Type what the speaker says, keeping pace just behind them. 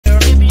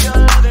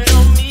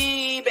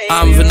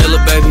I'm vanilla,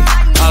 baby.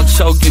 I'll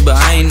choke you, but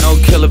I ain't no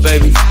killer,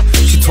 baby.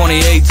 She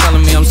 28,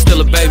 telling me I'm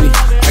still a baby.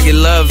 I get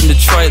love in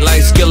Detroit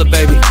like Skilla,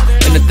 baby.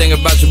 And the thing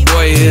about your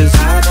boy is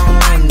I don't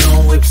like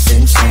no whips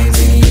and chains,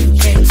 and you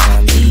can't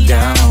tie me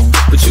down.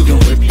 But you can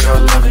whip your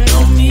lovin'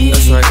 on me.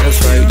 That's right, that's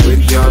right.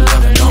 Whip your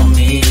lovin' on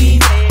me.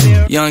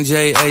 Young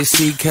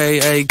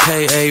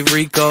J-A-C-K-A-K-A,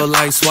 Rico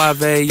like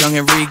suave, young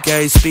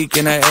henrique,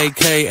 speaking at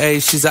AKA.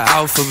 She's an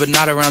alpha, but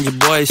not around your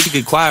boy. She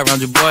get quiet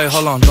around your boy.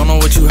 Hold on, don't know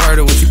what you heard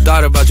or what you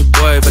thought about your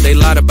boy, but they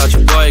lied about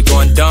your boy.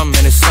 Going dumb,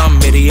 and it's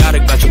something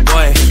idiotic about your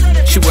boy.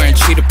 She wearing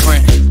cheetah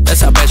print,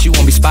 that's how bad she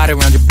won't be spotted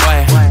around your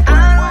boy.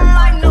 I don't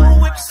like no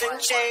whips and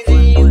chains,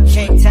 and you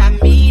can't tie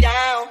me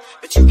down.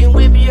 But you can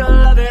whip your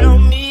lovin'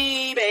 on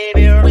me,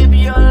 baby. Whip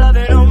your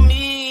lovin' on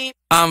me.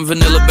 I'm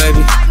vanilla,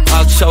 baby.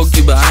 I'll choke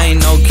you, but I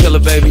ain't no killer,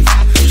 baby.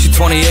 She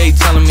 28,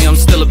 telling me I'm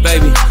still a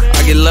baby.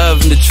 I get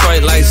love in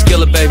Detroit like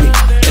Skilla, baby.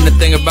 And the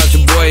thing about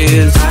your boy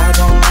is I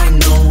don't like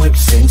no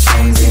whips and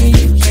chains, and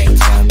you can't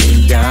tie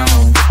me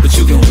down. But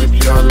you can whip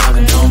your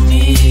lovin' on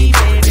me,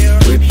 baby.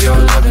 Whip your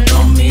lovin'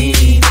 on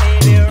me.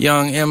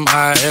 Young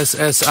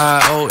M-I-S-S-I-O-N-A-R-Y.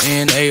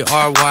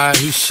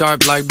 He's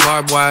sharp like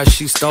barbed wire.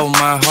 She stole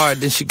my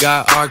heart, then she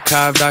got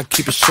archived. I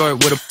keep it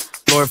short with a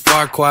Lord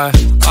Farquaad.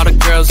 All the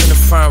girls in the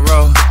front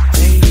row,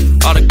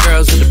 all the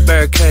girls in the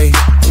barricade,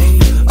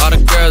 all the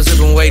girls have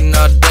been waiting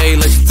all day.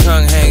 Let your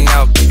tongue hang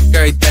out,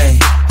 everything.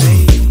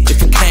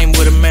 If you came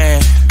with a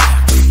man,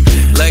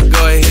 let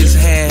go of his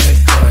hand.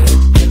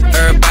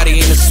 Everybody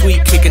in the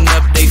suite kicking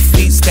up their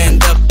feet,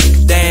 stand up,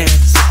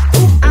 dance.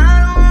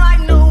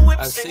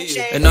 I see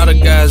you. And all the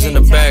guys in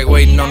the back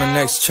waiting on the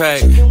next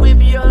track.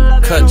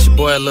 Cut your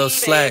boy a little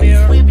slack.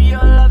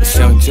 It's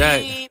Young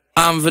Jack.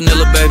 I'm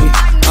vanilla, baby.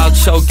 I'll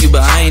choke you,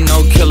 but I ain't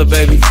no killer,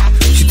 baby.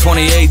 She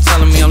 28,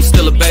 telling me I'm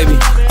still a baby.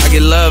 I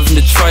get love in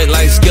Detroit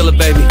like Skilla,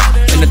 baby.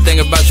 And the thing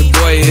about your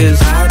boy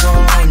is I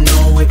don't like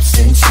no whips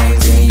and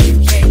chains, and you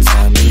can't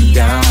tie me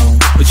down.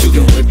 But you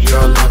can whip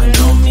your lovin'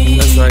 on me.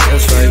 That's right,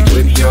 that's right.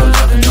 Whip your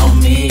lovin' on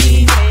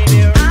me.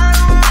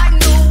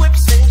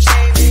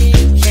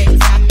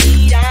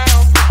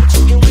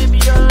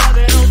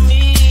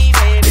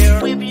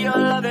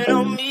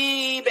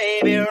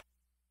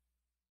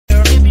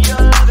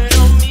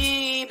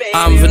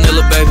 I'm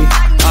vanilla, baby.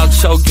 I'll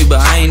choke you, but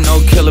I ain't no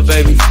killer,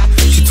 baby.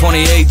 She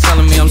 28,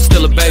 telling me I'm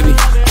still a baby.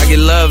 I get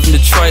love in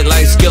Detroit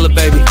like Skilla,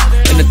 baby.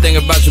 And the thing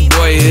about your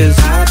boy is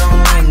I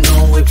don't like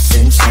no whips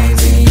and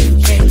chains, and you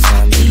can't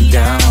tie me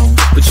down.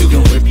 But you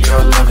can whip your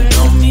lovin'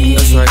 on me.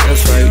 That's right,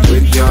 that's right.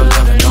 Whip your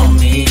lovin' on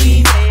me.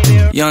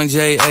 Young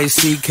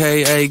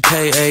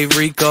J-A-C-K-A-K-A,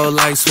 Rico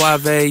like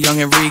suave, young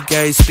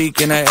henrique,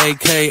 speaking at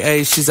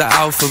AKA. She's an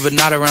alpha, but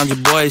not around your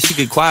boy. She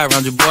get quiet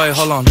around your boy.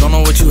 Hold on, don't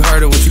know what you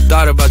heard or what you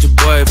thought about your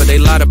boy, but they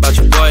lied about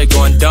your boy.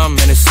 Going dumb,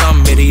 and it's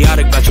something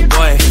idiotic about your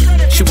boy.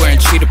 She wearing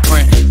cheetah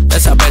print,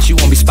 that's how bad she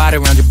won't be spotted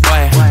around your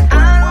boy.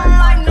 I don't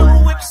like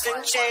no whips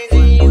and chains,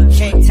 and you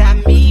can't tie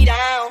me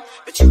down.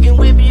 But you can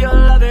whip your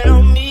lovin'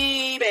 on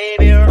me,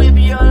 baby. Whip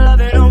your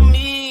lovin' on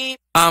me.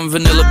 I'm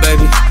vanilla,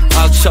 baby.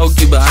 I'll choke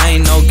you, but I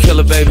ain't no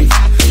killer, baby.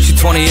 She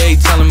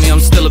 28, telling me I'm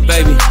still a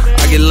baby.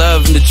 I get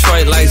love in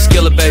Detroit like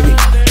Skilla, baby.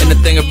 And the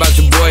thing about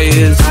your boy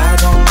is I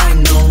don't like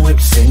no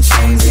whips and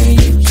chains, and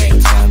you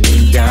can't tie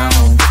me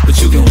down. But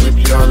you can whip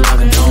your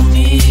lovin' on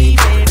me,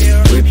 baby.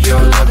 Whip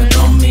your lovin'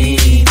 on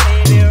me.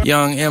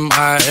 Young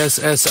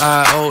M-I-S-S-I-O-N-A-R-Y.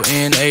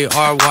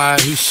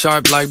 He's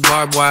sharp like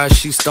barbed wire.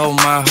 She stole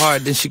my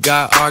heart, then she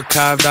got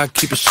archived. I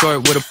keep it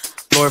short with a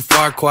Lord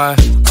Farquaad.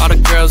 All the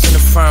girls in the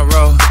front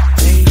row,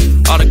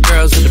 all the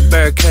girls in the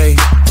barricade,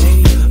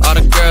 all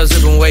the girls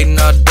have been waiting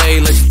all day.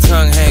 Let your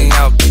tongue hang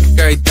out,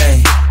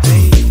 everything.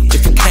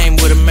 If you came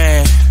with a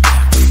man,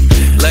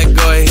 let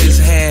go of his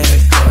hand.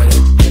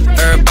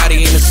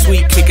 Everybody in the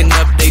suite kicking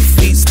up their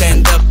feet,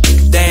 stand up,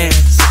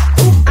 dance.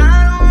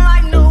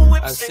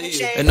 I see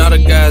you. And all the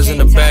guys in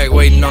the back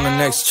waiting on the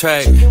next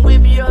track.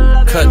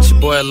 Cut your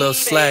boy a little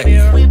slack.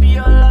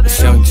 It's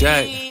Young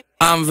Jack.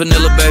 I'm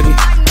vanilla, baby.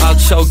 I'll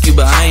choke you,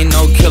 but I ain't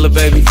no killer,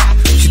 baby.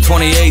 She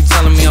 28,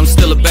 telling me I'm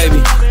still a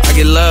baby. I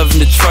get love in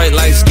Detroit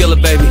like Skilla,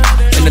 baby.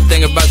 And the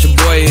thing about your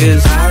boy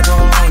is I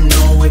don't like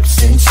no whips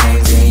and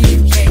chains, and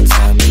you can't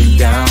tie me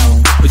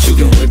down. But you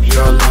can whip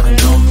your lovin'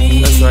 on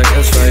me. that's right,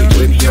 that's right.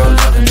 Whip your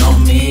lovin'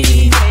 on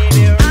me.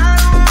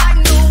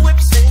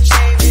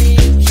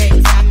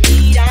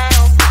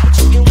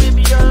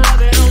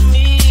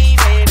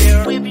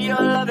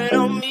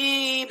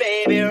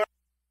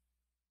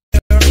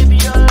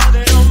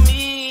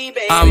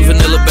 I'm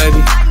vanilla,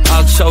 baby.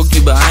 I'll choke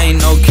you, but I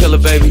ain't no killer,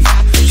 baby.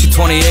 She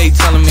 28,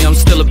 telling me I'm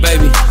still a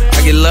baby.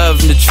 I get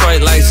love in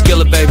Detroit like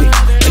Skilla, baby.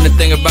 And the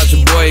thing about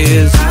your boy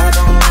is I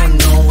don't like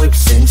no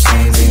whips and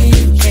chains, and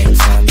you can't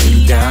tie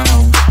me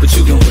down. But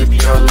you can whip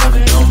your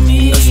lovin' on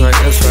me. that's right,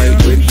 that's right.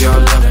 Whip your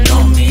lovin'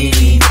 on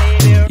me.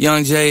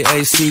 Young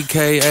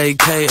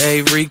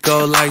J-A-C-K-A-K-A,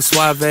 Rico like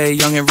suave,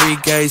 young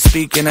henrique,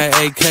 speaking at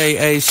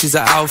AKA. She's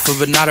an alpha,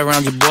 but not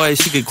around your boy.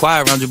 She get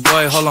quiet around your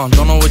boy. Hold on,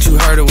 don't know what you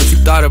heard or what you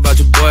thought about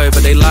your boy,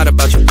 but they lied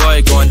about your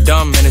boy. Going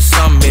dumb, and it's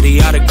something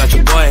idiotic about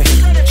your boy.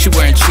 She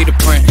wearing cheetah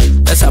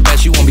print, that's how bad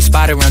she won't be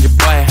spotted spotted around your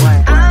boy.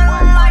 I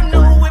don't like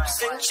no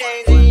whips and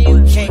chains, and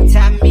you can't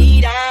tie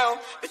me down,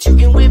 but you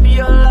can whip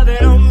your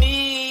lovin' on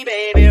me,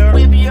 baby.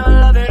 Whip your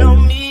lovin'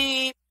 on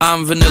me.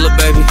 I'm vanilla,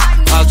 baby.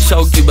 I'll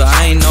choke you, but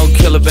I ain't no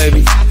killer,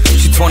 baby.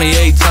 She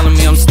 28, telling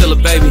me I'm still a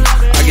baby.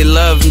 I get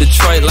love in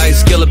Detroit like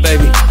Skilla,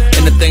 baby.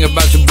 And the thing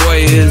about your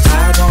boy is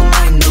I don't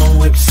like no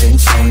whips and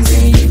chains,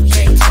 and you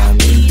can't tie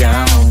me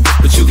down,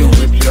 but you can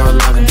whip your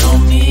lovin'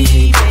 on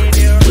me,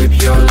 baby. Whip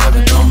your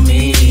lovin' on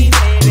me.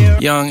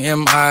 Young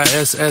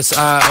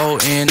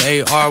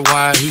MISSIONARY.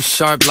 He's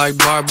sharp like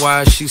barbed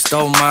wire. She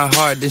stole my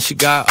heart, then she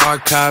got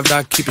archived.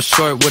 I keep it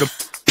short with a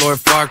Lord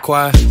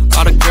Farquhar.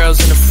 All the girls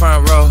in the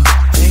front row,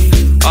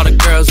 all the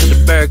girls in the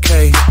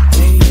barricade,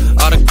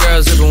 all the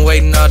girls have been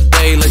waiting all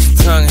day. Let your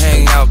tongue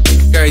hang out,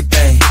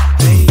 everything.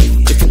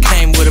 If you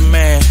came with a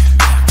man,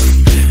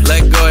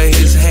 let go of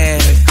his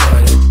hand.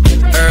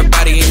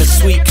 Everybody in the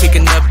suite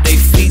kicking up their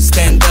feet,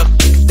 stand up,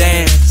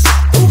 dance.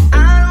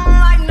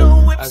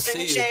 I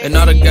see you. And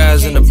all the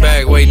guys in the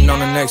back waiting on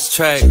the next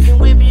track.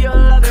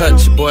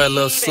 Cut your boy a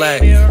little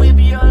slack.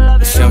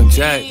 It's Young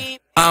Jack.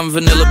 I'm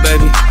vanilla,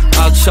 baby.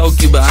 I'll choke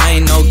you, but I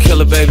ain't no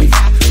killer, baby.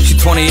 She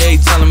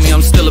 28, telling me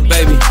I'm still a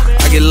baby.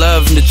 I get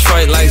love in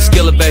Detroit like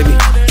Skilla, baby.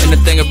 And the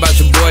thing about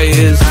your boy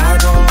is I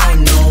don't like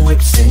no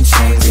whips and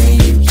chains,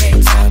 and you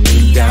can't tie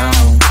me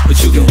down,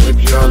 but you can whip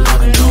your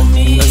lovin' on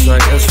me. That's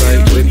right, that's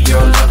right. Whip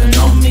your lovin'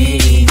 on me.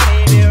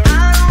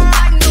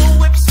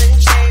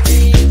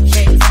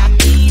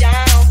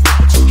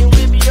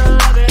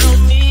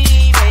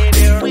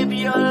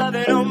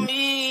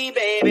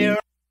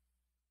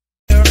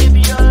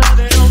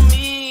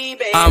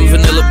 I'm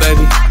vanilla,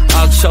 baby.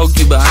 I'll choke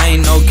you, but I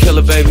ain't no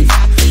killer, baby.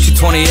 She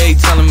 28,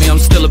 telling me I'm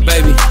still a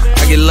baby.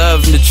 I get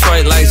love in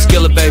Detroit like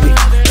Skilla, baby.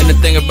 And the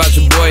thing about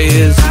your boy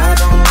is I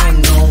don't like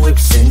no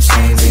whips and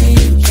chains, and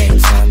you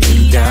can't tie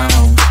me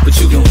down, but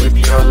you can whip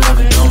your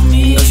lovin' on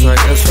me. That's right,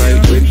 that's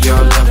right. Whip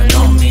your lovin'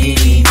 on me.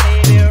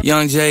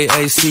 Young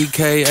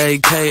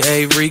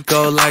JACKAKA,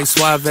 Rico like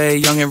suave.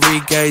 Young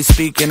henrique,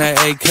 speaking at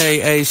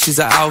AKA. She's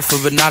an alpha,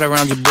 but not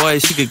around your boy.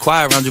 She get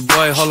quiet around your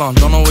boy. Hold on,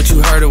 don't know what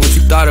you heard or what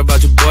you thought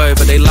about your boy,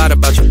 but they lied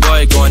about your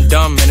boy. Going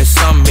dumb, and it's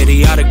something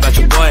idiotic about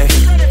your boy.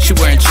 She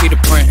wearing cheetah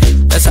print.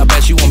 That's how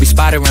bad she won't be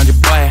spotted around your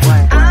boy.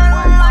 I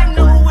don't like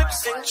no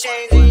whips and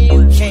chains, and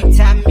you can't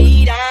tie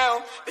me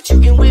down, but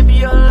you can whip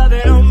your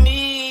lovin' on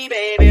me,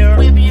 baby.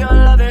 Whip your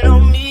lovin'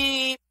 on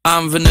me.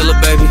 I'm vanilla,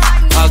 baby.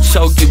 I'll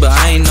choke you, but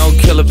I ain't no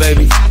killer,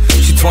 baby.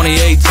 She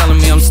 28, telling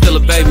me I'm still a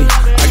baby.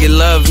 I get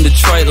love in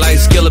Detroit like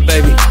Skilla,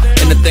 baby.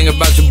 And the thing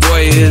about your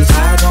boy is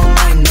I don't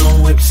like no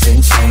whips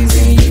and chains,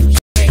 and you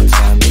can't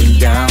tie me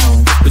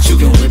down, but you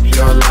can whip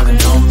your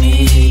lovin' on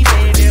me,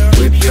 baby.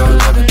 Whip your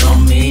lovin'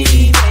 on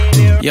me.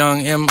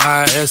 Young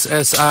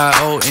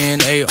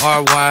MISSIONARY.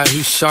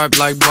 He's sharp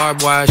like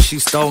barbed wire. She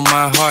stole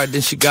my heart,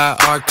 then she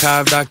got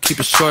archived. I keep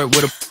it short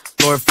with a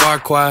Lord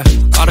Farquhar.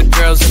 All the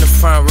girls in the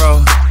front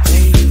row,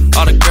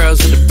 all the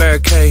girls in the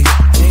barricade,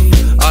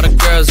 all the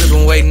girls have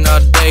been waiting all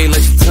day.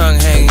 Let your tongue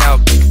hang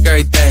out,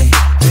 everything.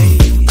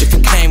 If you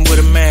came with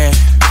a man,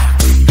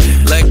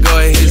 let go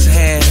of his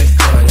hand.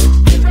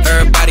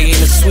 Everybody in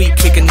the suite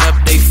kicking up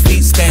their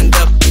feet, stand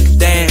up,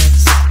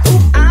 dance.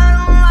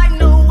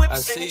 I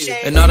see you.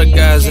 And all the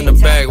guys in the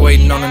back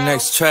waiting on the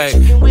next track.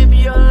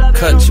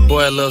 Cut your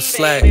boy a little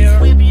slack.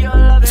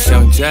 It's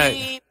Young Jack.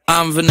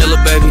 I'm vanilla,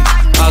 baby.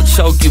 I'll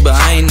choke you, but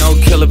I ain't no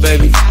killer,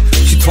 baby.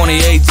 She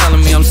 28,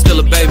 telling me I'm still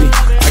a baby.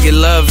 I get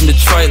love in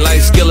Detroit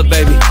like Skilla,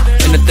 baby.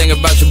 And the thing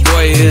about your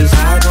boy is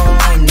I don't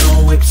like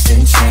no whips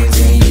and chains,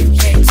 and you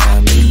can't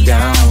tie me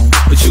down,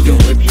 but you can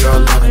whip your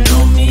lovin'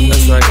 on me.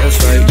 That's right, that's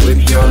right.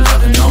 Whip your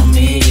lovin' on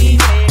me.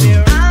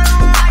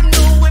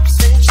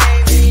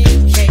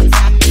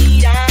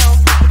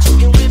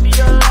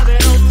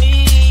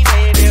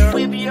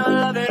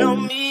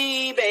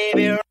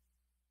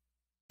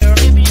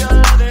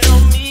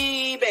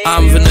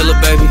 I'm vanilla,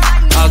 baby.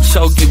 I'll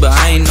choke you, but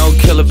I ain't no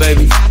killer,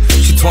 baby.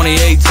 She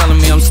 28, telling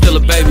me I'm still a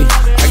baby.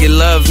 I get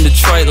love in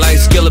Detroit like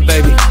Skilla,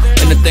 baby.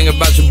 And the thing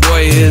about your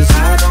boy is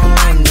I don't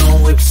like no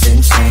whips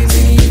and chains,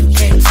 and you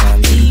can't tie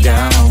me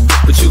down,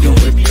 but you can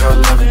whip your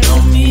lovin'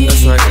 on me.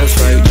 That's right, that's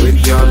right.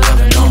 Whip your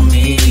lovin' on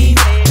me.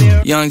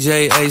 Young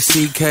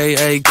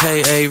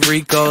JACKAKA,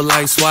 Rico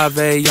like suave.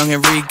 Young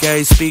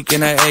henrique,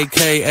 speaking at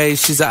AKA.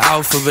 She's an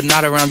alpha, but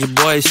not around your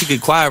boy. She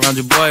get quiet around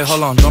your boy.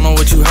 Hold on, don't know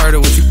what you heard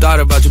or what you thought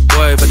about your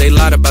boy, but they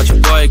lied about your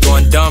boy.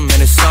 Going dumb, and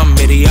it's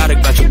something idiotic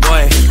about your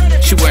boy.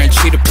 She wearing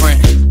cheetah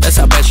print. That's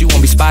how bad she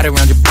won't be spotted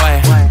around your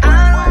boy. I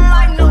don't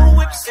like no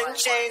whips and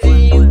chains,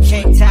 and you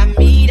can't tie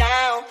me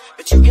down,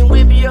 but you can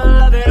whip your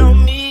lovin'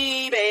 on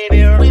me,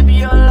 baby. Whip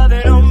your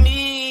lovin' on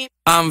me.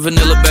 I'm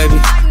vanilla, baby.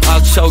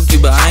 I'll choke you,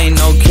 but I ain't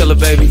no killer,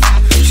 baby.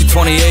 She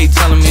 28,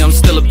 telling me I'm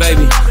still a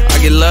baby. I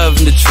get love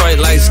in Detroit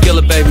like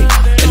Skilla, baby.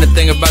 And the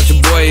thing about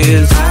your boy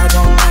is I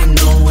don't like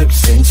no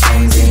whips and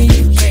chains, and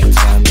you can't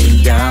tie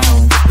me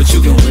down, but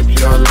you can whip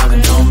your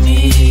lovin' on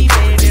me,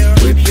 baby.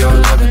 Whip your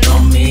lovin'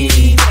 on me.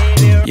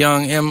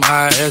 Young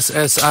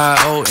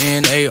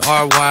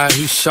MISSIONARY.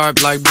 He's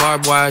sharp like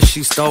barbed wire.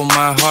 She stole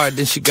my heart,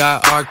 then she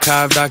got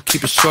archived. I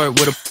keep it short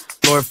with a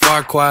Lord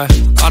Farquhar.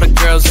 All the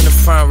girls in the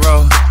front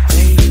row,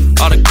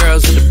 all the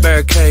girls in the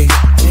barricade,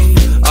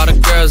 all the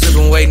girls have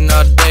been waiting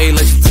all day.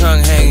 Let your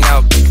tongue hang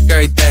out,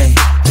 everything.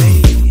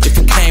 If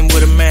you came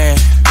with a man,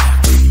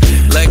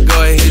 let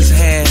go of his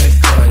hand.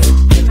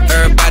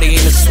 Everybody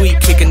in the suite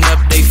kicking up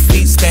their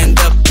feet, stand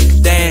up,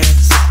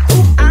 dance.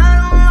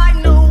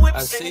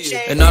 I see you.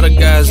 And all the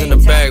guys in the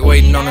back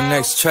waiting on the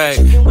next track.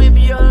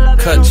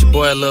 Cut your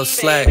boy a little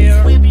slack.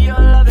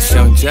 It's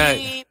Young Jack.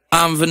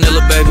 I'm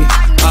vanilla, baby.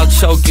 I'll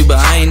choke you, but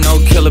I ain't no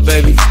killer,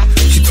 baby.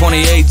 She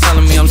 28,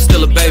 telling me I'm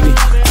still a baby.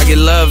 I get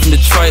love in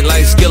Detroit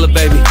like Skilla,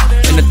 baby.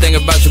 And the thing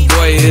about your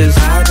boy is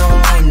I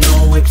don't like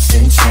no whips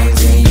and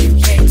chains, and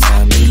you can't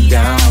tie me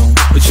down.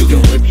 But you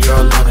can whip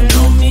your lovin'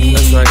 on me.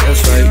 That's right,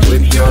 that's right.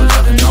 Whip your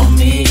lovin' on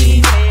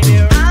me.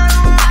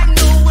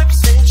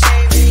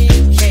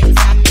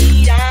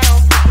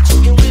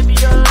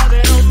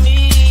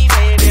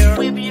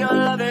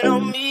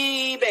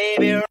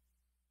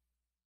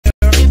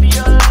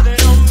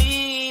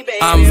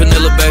 I'm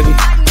vanilla, baby.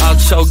 I'll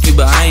choke you,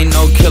 but I ain't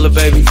no killer,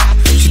 baby.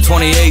 She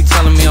 28,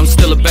 telling me I'm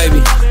still a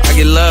baby. I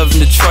get love in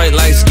Detroit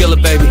like Skilla,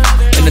 baby.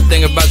 And the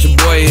thing about your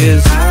boy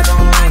is I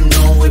don't like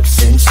no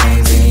whips and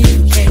chains, and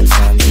you can't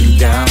tie me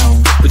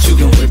down. But you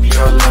can whip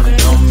your lovin'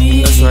 on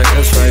me. That's right,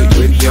 that's right.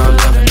 Whip your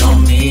lovin'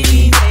 on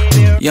me.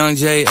 Young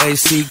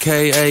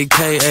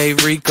J-A-C-K-A-K-A,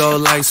 Rico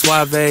like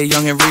Suave,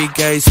 young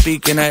henrique,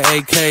 speaking at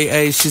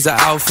AKA. She's an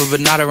alpha, but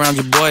not around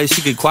your boy.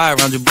 She get quiet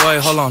around your boy.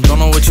 Hold on, don't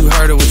know what you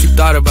heard or what you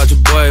thought about your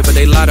boy, but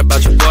they lied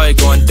about your boy.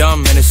 Going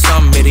dumb, and it's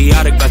something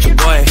idiotic about your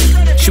boy.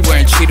 She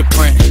wearing cheetah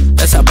print,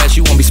 that's how bad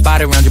she won't be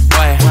spotted around your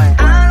boy.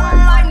 I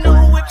don't like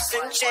no whips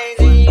and chains,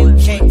 and you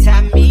can't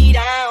tie me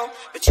down.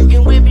 But you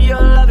can whip your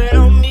lovin'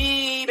 on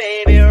me,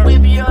 baby.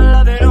 Whip your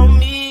lovin' on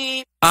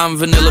me. I'm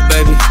vanilla,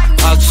 baby.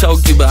 I'll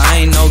choke you, but I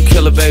ain't no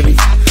killer, baby.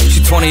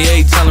 She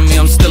 28, telling me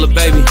I'm still a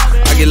baby.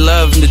 I get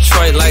love in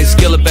Detroit like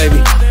Skilla, baby.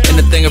 And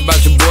the thing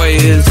about your boy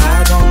is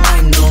I don't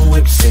like no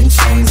whips and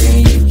chains,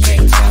 and you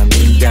can't tie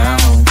me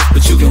down.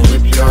 But you can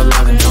whip your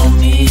lovin' on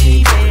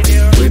me.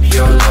 Whip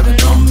your lovin'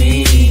 on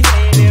me.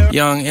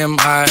 Young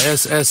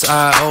M-I-S-S-I-O-N-A-R-Y.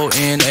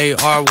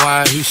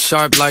 He's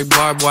sharp like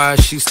barbed wire.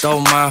 She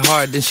stole my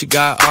heart, then she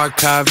got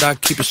archived. I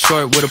keep it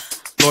short with a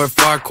Lord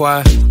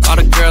Farquhar. All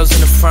the girls in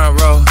the front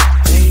row,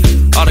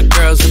 all the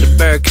girls in the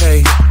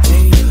barricade,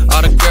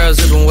 all the girls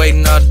have been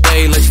waiting all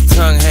day. Let your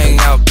tongue hang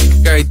out,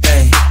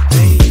 everything.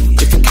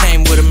 If you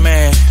came with a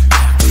man,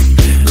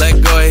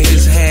 let go of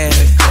his hand.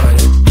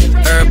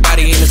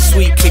 Everybody in the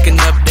suite kicking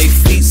up their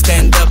feet,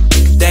 stand up,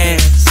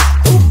 dance.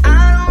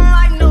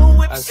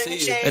 I see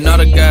you. And all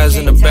the guys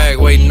in the back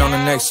waiting on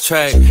the next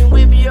track.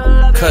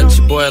 Cut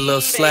your boy a little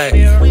slack.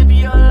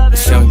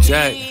 It's Young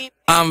Jack.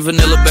 I'm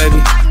vanilla,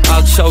 baby.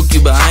 I'll choke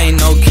you, but I ain't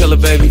no killer,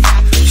 baby.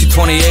 She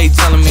 28,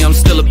 telling me I'm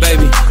still a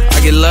baby.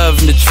 I get love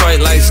in Detroit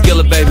like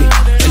Skilla, baby.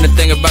 And the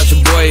thing about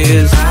your boy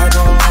is I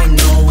don't like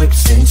no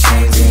whips and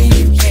chains, and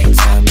you can't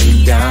tie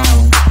me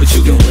down. But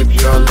you can whip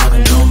your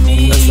lovin' on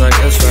me. that's right,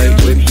 that's right.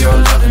 Whip your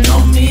lovin'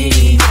 on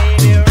me.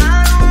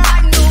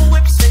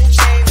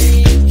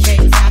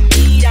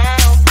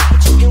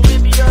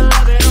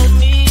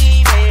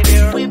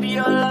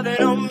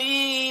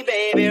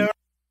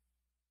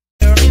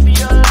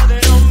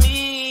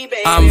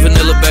 I'm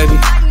vanilla, baby.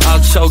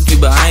 I'll choke you,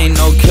 but I ain't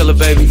no killer,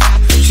 baby.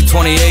 She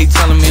 28,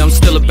 telling me I'm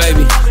still a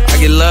baby. I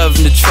get love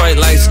in Detroit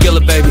like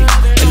Skilla, baby.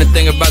 And the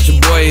thing about your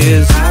boy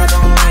is I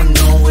don't like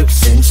no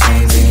whips and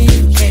chains, and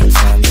you can't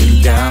tie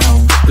me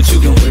down. But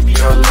you can whip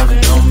your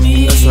lovin' on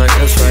me. that's right,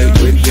 that's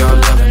right. Whip your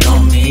lovin'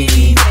 on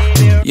me.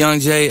 Young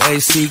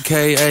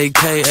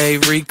J-A-C-K-A-K-A,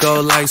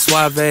 Rico like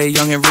Suave,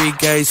 young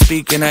henrique,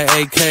 speaking at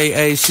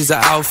AKA. She's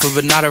an alpha,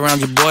 but not around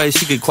your boy.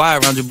 She get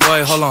quiet around your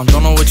boy. Hold on,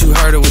 don't know what you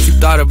heard or what you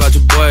thought about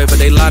your boy, but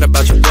they lied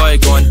about your boy.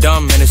 Going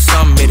dumb, and it's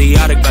something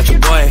idiotic about your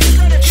boy.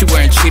 She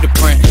wearing cheetah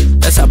print,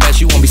 that's how bad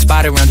she won't be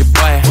spotted around your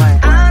boy.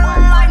 I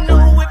don't like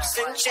no whips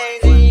and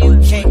chains, and you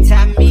can't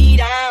tie me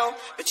down.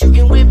 But you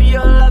can whip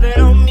your lovin'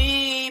 on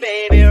me,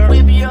 baby.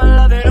 Whip your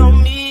lovin'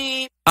 on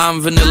me.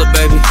 I'm vanilla,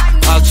 baby.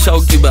 I'll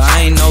choke you, but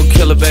I ain't no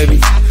killer, baby.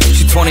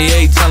 She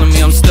 28, telling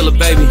me I'm still a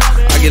baby.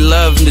 I get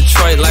love in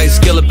Detroit like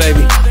Skilla,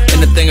 baby.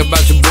 And the thing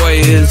about your boy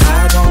is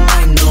I don't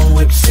like no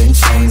whips and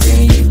chains,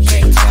 and you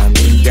can't tie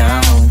me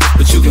down.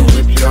 But you can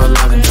whip your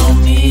lovin'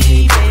 on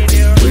me.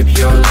 Whip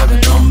your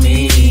lovin' on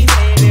me.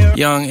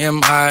 Young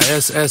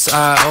M-I-S-S-I-O-N-A-R-Y.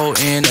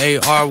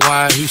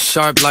 He's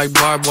sharp like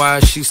barbed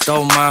wire. She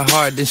stole my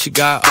heart, then she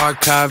got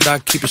archived. I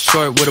keep it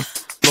short with a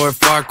Lord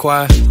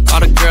Farquhar. All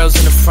the girls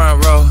in the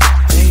front row,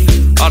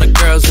 all the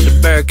girls in the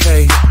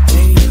barricade,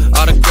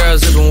 all the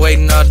girls have been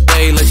waiting all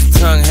day. Let your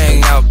tongue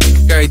hang out,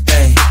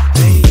 everything.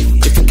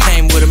 If you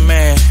came with a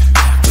man,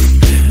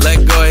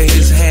 let go of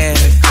his hand.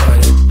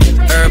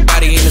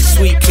 Everybody in the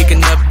suite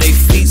kicking up their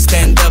feet,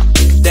 stand up,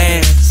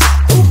 dance.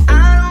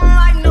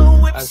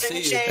 I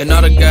see you. And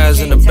all the guys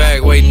in the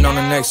back waiting on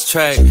the next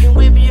track.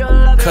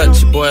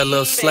 Cut your boy a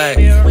little slack.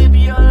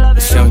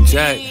 It's Young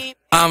Jack.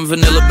 I'm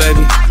vanilla,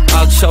 baby.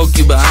 I'll choke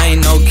you, but I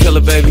ain't no killer,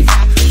 baby.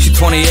 She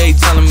 28,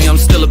 telling me I'm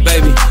still a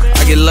baby.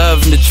 I get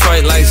love in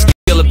Detroit like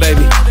Skilla,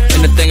 baby.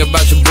 And the thing about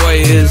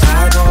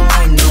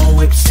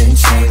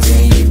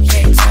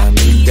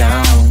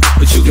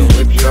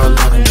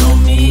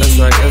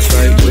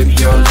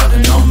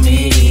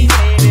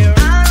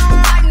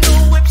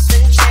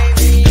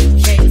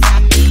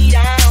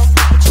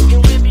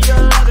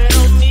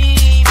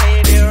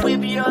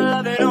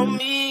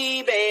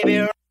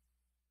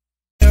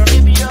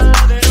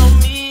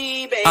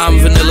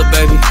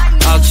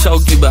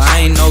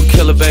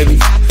baby.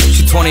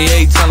 She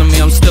 28, telling me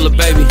I'm still a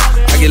baby.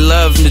 I get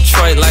love in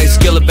Detroit like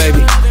Skilla,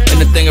 baby. And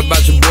the thing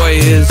about your boy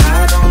is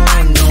I don't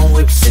like no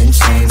whips and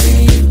chains,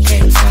 and you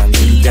can't tie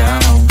me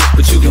down.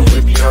 But you can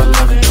whip your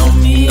lovin'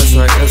 on me. That's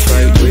right, that's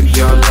right. Whip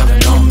your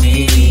lovin' on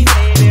me.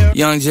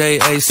 Young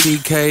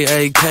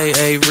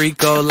J-A-C-K-A-K-A,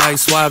 Rico like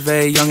suave,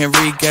 young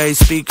henrique,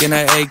 speaking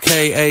at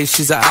AKA.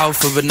 She's an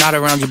alpha, but not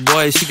around your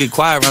boy. She get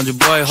quiet around your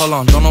boy. Hold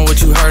on, don't know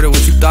what you heard or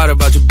what you thought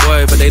about your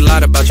boy, but they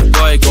lied about your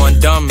boy. Going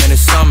dumb, and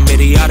it's something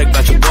idiotic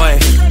about your boy.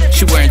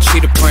 She wearing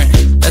cheetah print,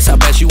 that's how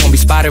bad she won't be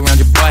spotted around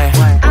your boy.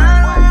 I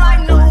don't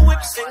like no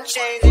whips and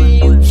chains, and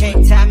you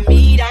can't tie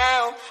me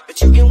down. But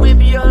you can whip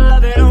your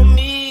lovin' on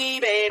me,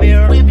 baby.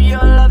 Whip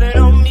your lovin'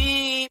 on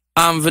me.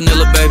 I'm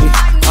vanilla, baby.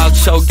 I'll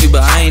choke you,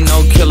 but I ain't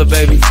no killer,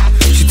 baby.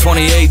 She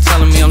 28,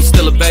 telling me I'm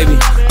still a baby.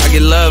 I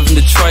get love in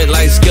Detroit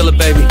like Skilla,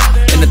 baby.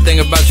 And the thing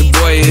about your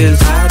boy is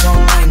I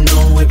don't like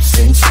no whips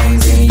and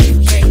chains, and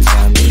you can't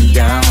tie me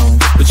down.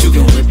 But you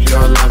can whip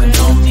your lovin'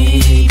 on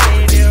me,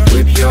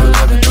 whip your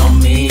lovin' on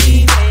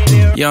me.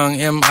 young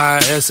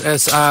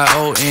M-I-S-S-I-O-N-A-R-Y.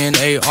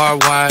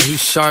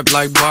 He's sharp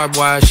like barbed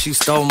wire. She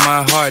stole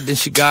my heart, then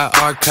she got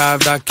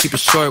archived. I keep it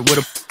short with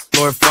a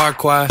Lord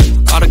Farquhar.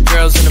 All the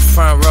girls in the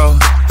front row,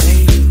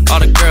 all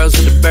the girls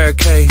in the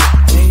barricade,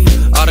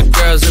 all the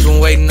girls have been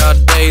waiting all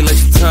day. Let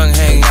your tongue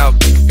hang out,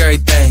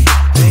 everything.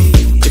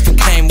 If you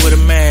came with a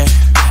man,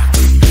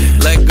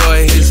 let go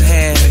of his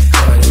hand.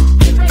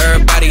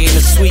 Everybody in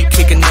the suite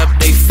kicking up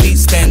their feet,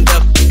 stand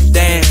up,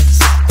 dance.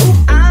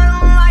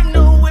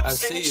 I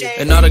see you.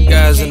 And all the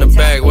guys in the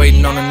back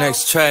waiting on the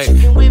next track.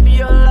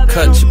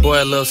 Cut your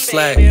boy a little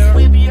slack.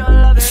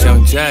 It's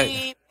Young Jack.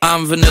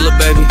 I'm vanilla,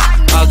 baby.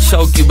 I'll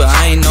choke you, but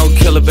I ain't no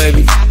killer,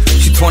 baby.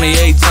 She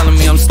 28, telling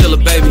me I'm still a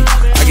baby.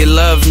 I get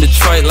love in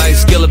Detroit like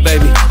Skilla,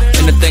 baby.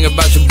 And the thing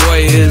about your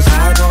boy is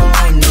I don't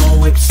like no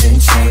whips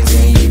and chains,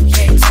 and you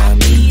can't tie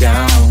me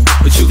down.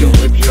 But you can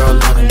whip your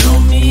lovin'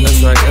 on me.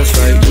 That's right, that's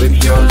right.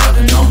 Whip your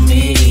lovin' on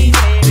me.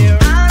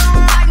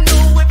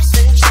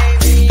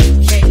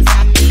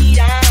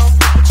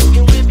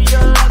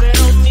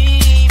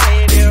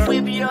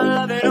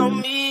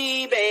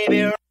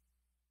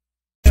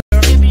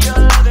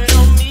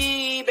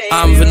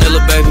 I'm vanilla,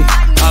 baby.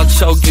 I'll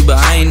choke you, but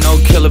I ain't no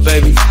killer,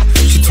 baby.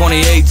 She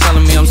 28,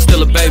 telling me I'm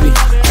still a baby.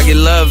 I get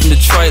love in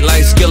Detroit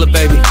like Skilla,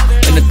 baby.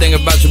 And the thing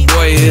about your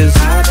boy is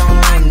I don't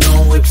like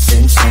no whips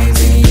and chains,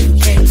 and you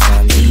can't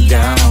tie me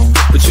down.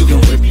 But you can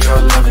whip your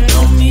lovin'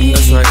 on me.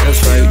 That's right,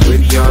 that's right.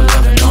 Whip your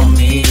lovin' on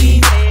me.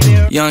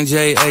 Young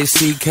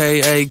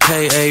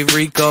J-A-C-K-A-K-A,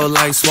 Rico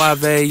like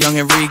suave, young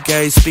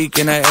henrique,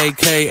 speaking at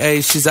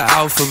AKA. She's an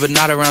alpha, but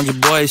not around your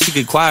boy. She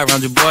get quiet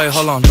around your boy.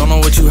 Hold on, don't know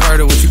what you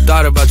heard or what you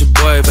thought about your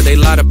boy, but they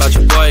lied about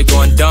your boy.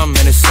 Going dumb,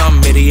 and it's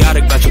something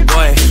idiotic about your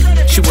boy.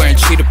 She wearing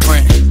cheetah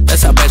print,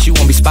 that's how bad she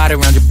won't be spotted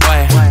around your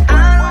boy. I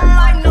don't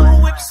like no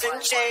whips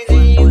and chains,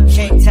 and you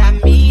can't tie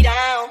me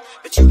down.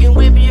 But you can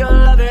whip your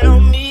lovin'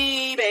 on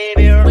me,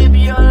 baby. Whip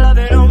your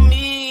lovin' on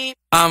me.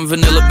 I'm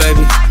vanilla,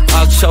 baby.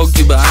 I'll choke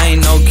you, but I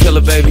ain't no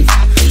killer, baby.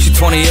 She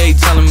 28,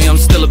 telling me I'm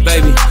still a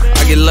baby.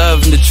 I get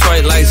love in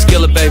Detroit like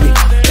Skilla, baby.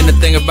 And the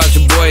thing about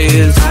your boy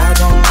is I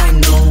don't like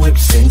no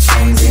whips and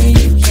chains, and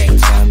you can't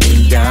tie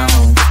me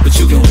down. But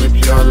you can whip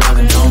your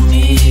lovin' on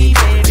me,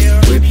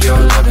 whip your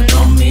lovin'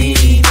 on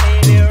me.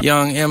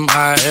 young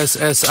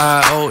M-I-S-S-I-O-N-A-R-Y.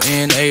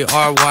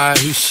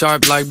 He's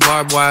sharp like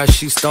barbed wire.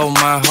 She stole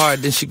my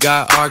heart, then she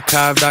got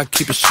archived. I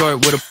keep it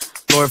short with a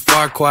Lord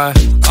Farquhar.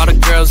 All the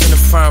girls in the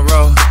front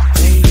row,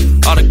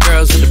 all the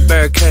girls in the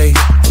barricade,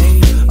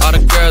 all the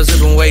girls have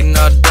been waiting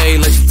all day.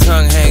 Let your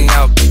tongue hang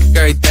out,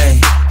 everything.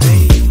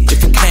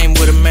 If you came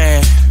with a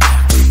man,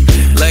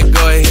 let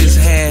go of his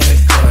hand.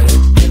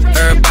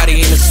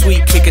 Everybody in the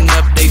suite kicking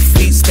up their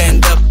feet,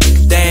 stand up,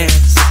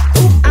 dance.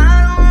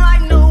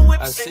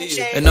 I see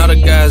you. And all the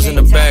guys in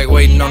the back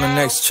waiting on the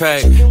next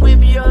track.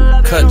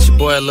 Cut your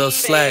boy a little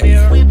slack.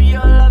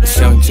 It's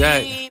Young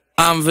Jack.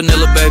 I'm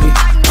vanilla, baby.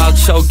 I'll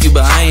choke you,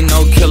 but I ain't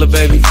no killer,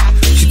 baby.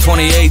 She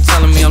 28,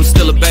 telling me I'm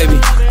still a baby.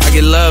 I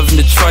get love in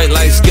Detroit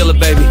like Skilla,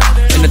 baby.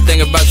 And the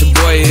thing about your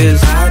boy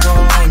is I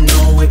don't like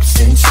no whips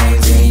and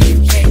chains, and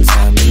you can't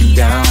tie me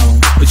down.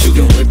 But you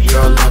can whip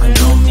your lovin'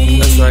 on me.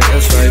 That's right,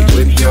 that's right.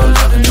 Whip your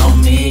lovin'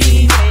 on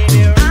me.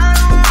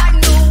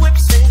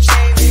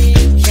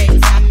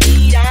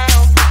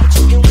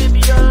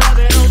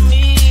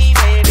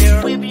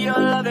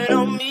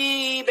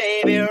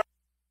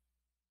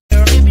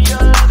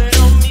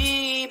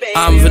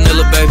 I'm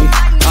vanilla, baby.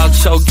 I'll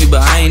choke you,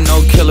 but I ain't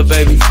no killer,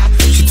 baby.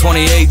 She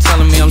 28,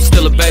 telling me I'm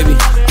still a baby.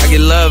 I get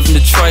love in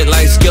Detroit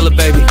like Skilla,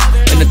 baby.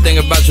 And the thing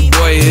about your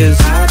boy is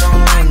I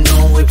don't like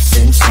no whips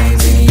and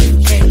chains, and you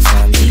can't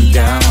tie me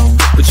down.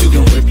 But you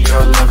can whip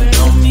your lovin'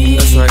 on me.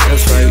 That's right,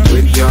 that's right.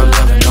 Whip your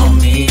lovin' on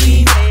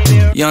me.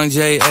 young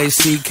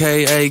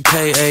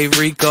J-A-C-K-A-K-A,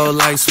 Rico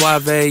like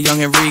suave,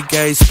 young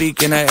henrique,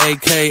 speaking at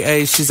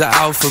AKA. She's an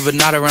alpha, but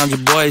not around your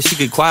boy. She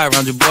get quiet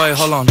around your boy.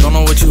 Hold on, don't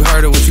know what you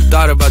heard or what you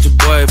thought about your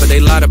boy, but they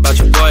lied about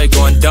your boy.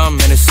 Going dumb,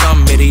 and it's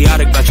something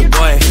idiotic about your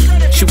boy.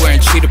 She wearing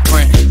cheetah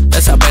print,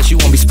 that's how bad she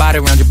won't be spotted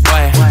around your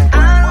boy. I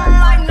don't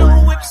like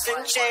no whips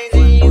and chains,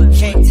 and you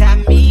can't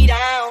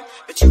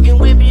but you can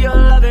whip your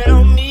lovin'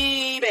 on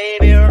me,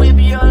 baby. Whip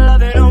your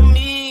lovin' on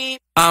me.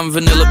 I'm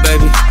vanilla,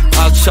 baby.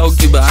 I'll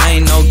choke you, but I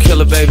ain't no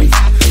killer, baby.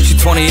 She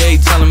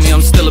 28, telling me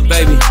I'm still a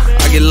baby.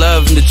 I get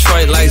love in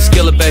Detroit like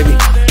Skilla, baby.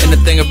 And the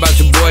thing about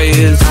your boy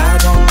is I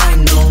don't like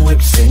no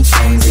whips and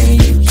chains,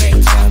 and you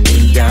can't tie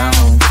me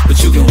down.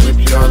 But you can whip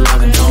your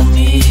lovin' on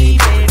me,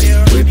 baby.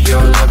 Whip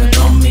your lovin'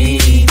 on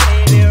me.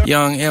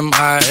 Young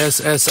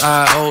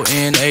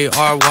MISSIONARY.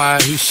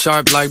 He's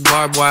sharp like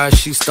barbed wire.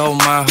 She stole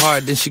my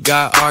heart, then she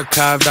got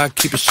archived. I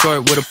keep it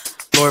short with a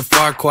Lord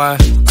Farquhar.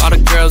 All the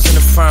girls in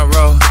the front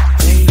row,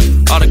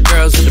 all the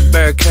girls in the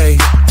barricade,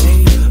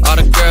 all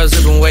the girls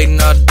have been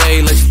waiting all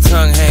day. Let your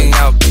tongue hang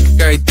out,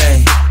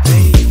 everything.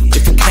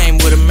 If you came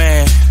with a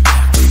man,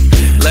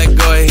 let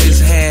go of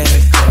his hand.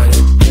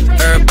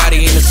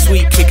 Everybody in the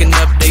suite kicking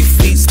up their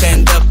feet,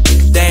 stand up,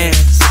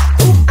 dance.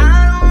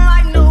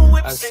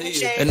 I see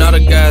you. And all the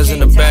guys in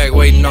the back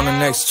waiting on the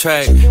next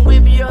track.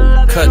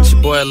 Cut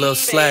your boy a little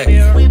slack.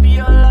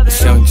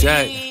 It's Young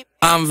Jack.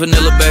 I'm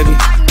vanilla, baby.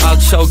 I'll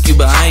choke you,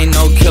 but I ain't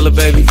no killer,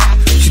 baby.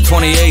 She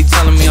 28,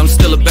 telling me I'm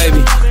still a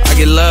baby. I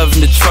get love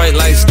in Detroit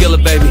like Skilla,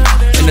 baby.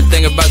 And the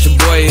thing about your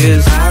boy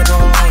is I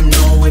don't like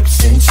no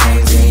whips and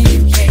chains, and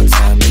you can't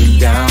tie me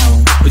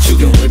down. But you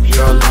can whip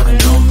your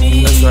lovin' on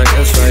me. That's right,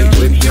 that's right.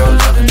 Whip your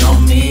lovin'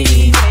 on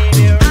me.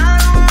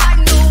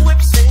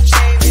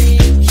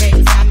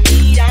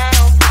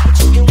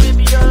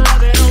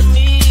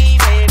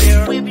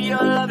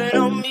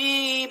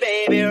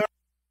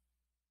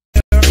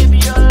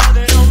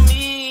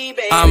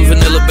 I'm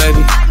vanilla,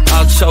 baby.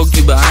 I'll choke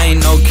you, but I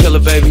ain't no killer,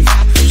 baby.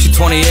 She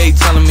 28,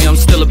 telling me I'm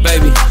still a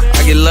baby.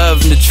 I get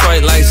love in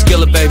Detroit like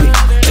Skilla, baby.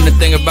 And the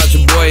thing about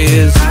your boy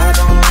is I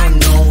don't like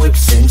no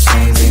whips and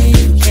chains, and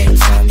you can't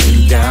tie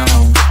me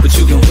down. But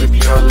you can whip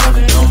your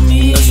lovin' on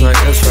me. That's right,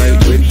 that's right.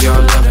 Whip your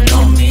lovin'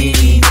 on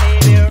me.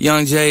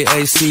 Young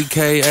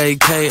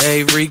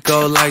JACKAKA,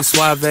 Rico like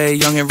Suave,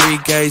 young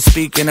henrique,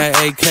 speaking at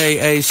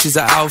AKA. She's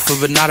an alpha,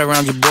 but not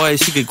around your boy.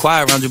 She get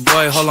quiet around your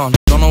boy. Hold on.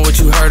 Don't know what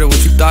you heard or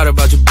what you thought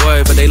about your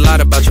boy, but they lied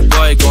about your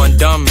boy. Going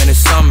dumb, and it's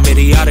something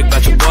idiotic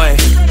about your boy.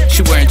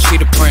 She wearing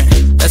cheetah print.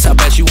 That's how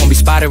bad she won't be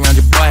spotted around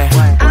your boy. I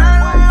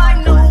don't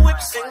like no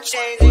whips and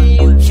chains, and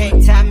you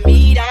can't tie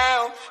me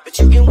down, but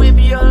you can whip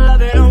your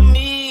lovin' on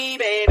me,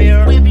 baby.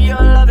 Whip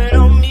your lovin'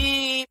 on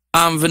me.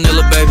 I'm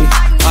vanilla, baby.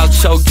 I'll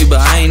choke you,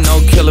 but I ain't no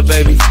killer,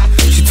 baby.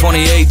 She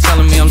 28,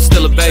 telling me I'm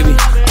still a baby.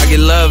 I get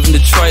love in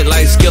Detroit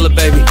like Skilla,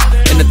 baby.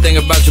 And the thing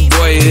about your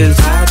boy is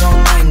I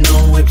don't like no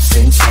whips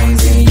and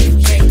chains, and you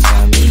can't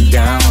tie me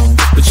down.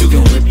 But you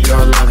can whip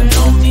your lovin'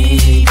 on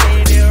me,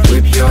 baby.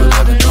 Whip your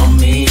lovin' on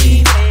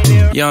me.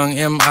 Young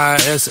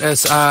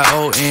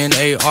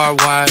MISSIONARY.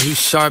 He's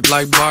sharp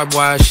like barbed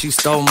wire. She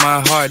stole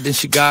my heart, then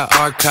she got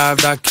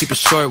archived. I keep it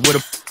short with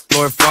a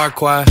Lord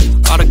Farquhar.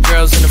 All the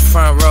girls in the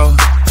front row,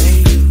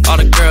 all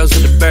the girls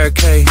in the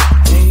barricade,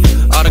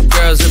 all the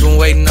girls have been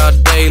waiting all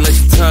day. Let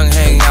your tongue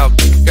hang out,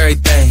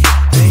 everything.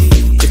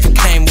 If you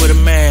came with a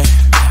man,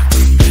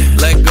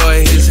 let go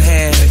of his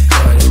hand.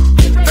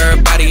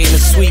 Everybody in the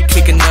suite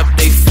kicking up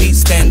their feet,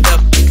 stand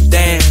up,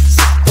 dance.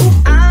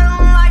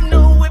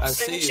 I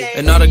see you.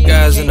 And all the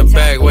guys in the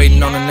back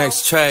waiting on the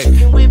next track.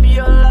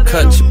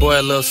 Cut your boy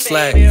a little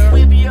slack.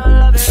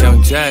 It's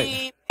Young Jack.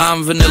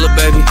 I'm vanilla,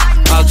 baby.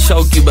 I'll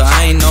choke you, but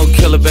I ain't no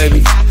killer,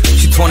 baby.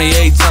 She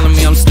 28, telling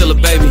me I'm still a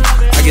baby.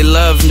 I get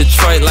love in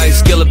Detroit like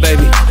Skilla,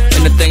 baby.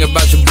 And the thing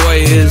about your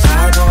boy is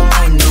I don't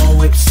like no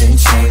whips and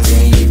chains,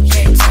 and you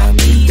can't tie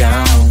me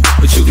down.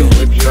 But you can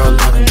whip your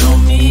lovin'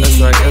 on me. That's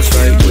right, that's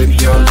right. Whip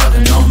your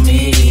lovin' on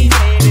me.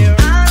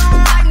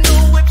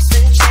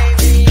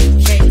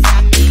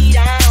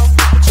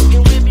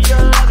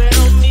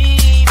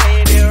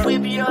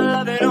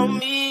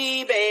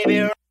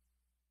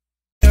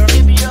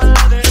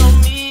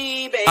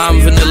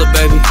 I'm vanilla,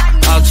 baby.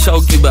 I'll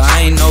choke you, but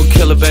I ain't no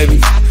killer, baby.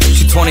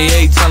 She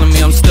 28, telling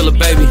me I'm still a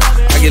baby.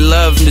 I get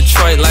love in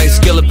Detroit like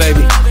Skilla,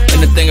 baby.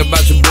 And the thing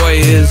about your boy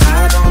is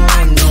I don't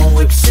like no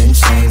whips and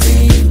chains,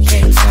 and you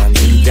can't tie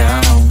me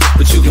down.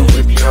 But you can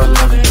whip your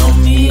lovin'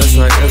 on me. That's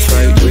right, that's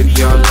right. Whip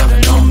your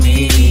lovin' on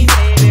me.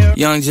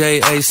 Young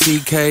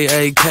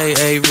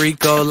JACKAKA,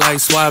 Rico like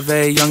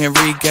Suave, young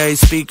henrique,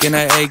 speaking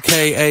at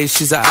AKA.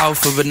 She's an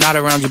alpha, but not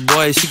around your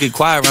boy. She get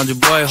quiet around your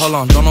boy. Hold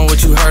on. Don't know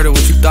what you heard or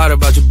what you thought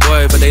about your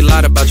boy, but they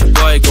lied about your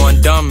boy. Going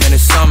dumb, and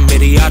it's something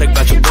idiotic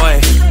about your boy.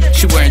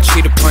 She wearing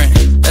cheetah print.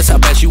 That's how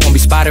bad she won't be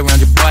spotted around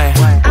your boy.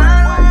 I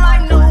don't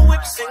like no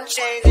whips and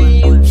chains, and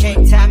you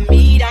can't tie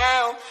me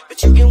down,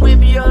 but you can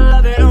whip your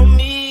lovin' on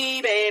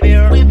me, baby.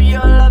 Whip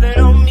your lovin'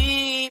 on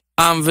me.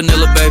 I'm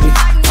vanilla, baby.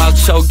 I'll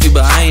choke you,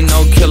 but I ain't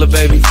no killer,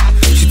 baby.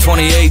 She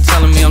 28,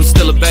 telling me I'm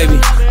still a baby.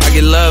 I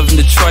get love in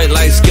Detroit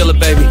like Skilla,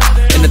 baby.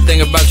 And the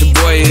thing about your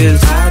boy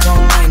is I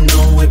don't like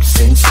no whips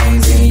and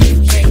chains, and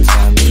you can't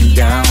tie me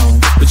down.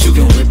 But you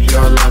can whip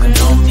your lovin'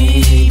 on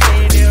me,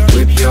 baby.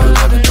 Whip your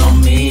lovin'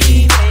 on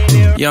me.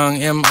 Young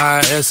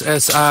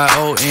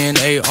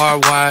MISSIONARY.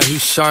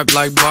 He's sharp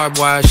like barbed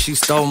wire. She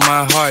stole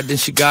my heart, then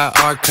she got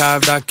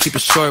archived. I keep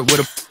it short with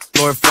a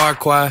Lord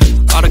Farquhar.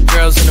 All the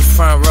girls in the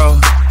front row,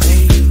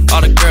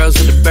 all the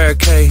girls in the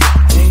barricade,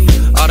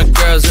 all the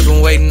girls have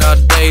been waiting all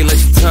day. Let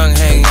your tongue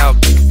hang out,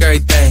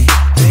 everything.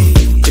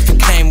 If you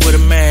came with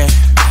a man,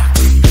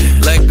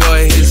 let go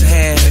of his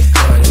hand.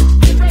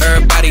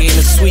 Everybody in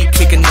the suite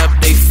kicking up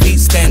their feet,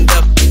 stand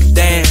up,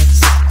 dance.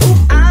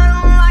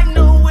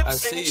 I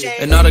see you.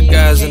 And all the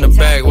guys in the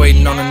back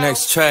waiting on the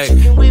next track.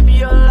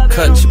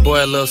 Cut your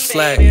boy a little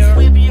slack.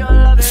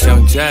 It's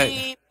Young Jack.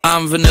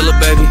 I'm vanilla,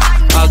 baby.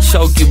 I'll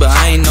choke you, but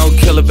I ain't no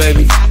killer,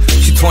 baby.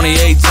 She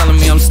 28, telling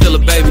me I'm still a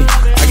baby.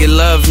 I get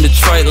love in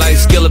Detroit like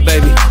Skilla,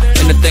 baby.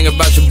 And the thing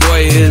about your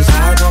boy is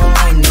I don't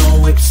like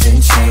no whips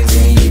and chains,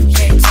 and you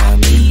can't tie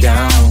me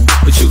down.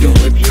 But you can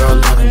whip your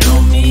lovin'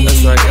 on me.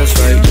 That's right, that's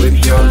right.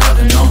 Whip your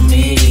lovin' on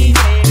me.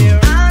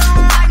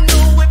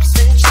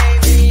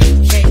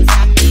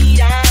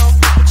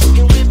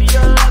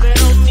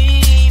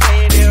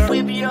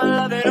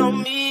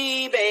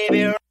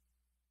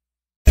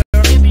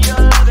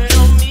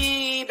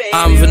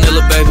 I'm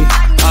vanilla, baby.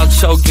 I'll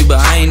choke you, but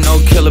I ain't no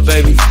killer,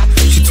 baby.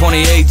 She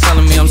 28,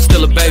 telling me I'm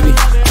still a baby.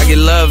 I get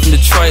love in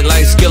Detroit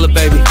like Skilla,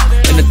 baby.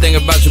 And the thing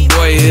about your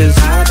boy is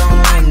I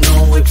don't like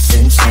no whips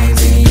and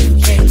chains, and you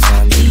can't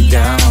tie me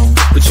down.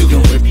 But you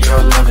can whip your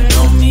lovin'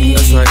 on me.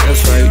 That's right,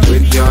 that's right.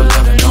 Whip your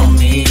lovin' on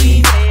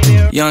me.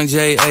 Young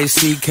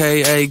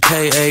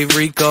J-A-C-K-A-K-A,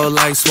 Rico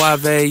like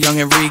Suave, young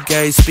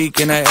henrique,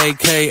 speaking at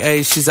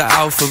AKA. She's an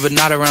alpha, but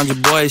not around your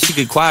boy. She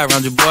get quiet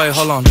around your boy.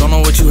 Hold on, don't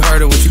know what you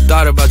heard or what you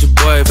thought about your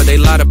boy, but they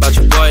lied about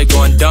your boy.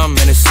 Going dumb,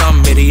 and it's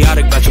something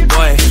idiotic about your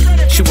boy.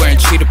 She wearing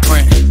cheetah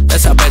print,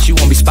 that's how bad she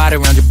won't be spotted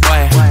around your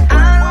boy. I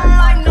don't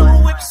like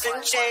no whips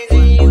and chains,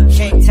 and you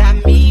can't tie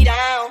me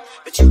down.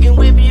 But you can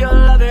whip your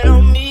lovin'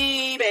 on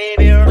me,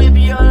 baby. Whip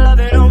your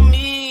lovin' on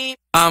me.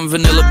 I'm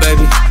vanilla,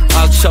 baby.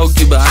 I'll choke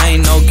you, but I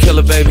ain't no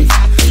killer, baby.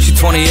 She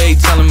 28,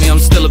 telling me I'm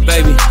still a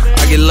baby.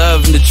 I get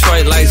love in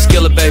Detroit like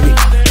Skilla, baby.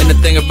 And the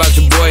thing about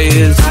your boy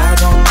is I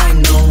don't like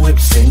no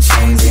whips and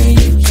chains, and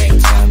you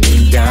can't tie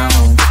me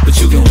down. But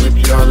you can whip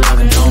your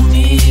lovin' on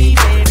me.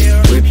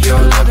 Whip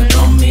your lovin'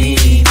 on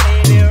me.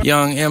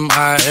 Young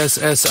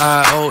M-I-S-S-I-O-N-A-R-Y.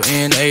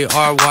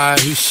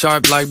 He's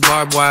sharp like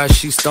barbed wire.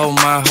 She stole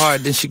my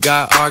heart, then she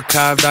got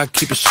archived. I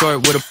keep it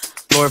short with a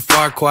Lord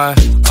Farquhar.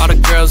 All the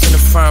girls in the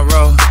front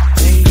row,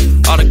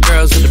 all the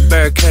girls in the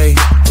barricade,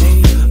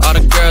 all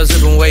the girls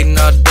have been waiting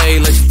all day.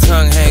 Let your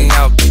tongue hang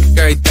out,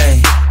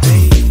 everything.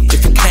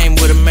 If you came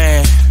with a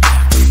man,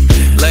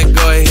 let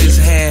go of his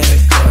hand.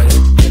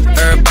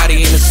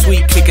 Everybody in the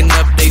suite kicking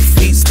up their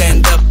feet,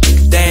 stand up,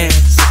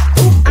 dance.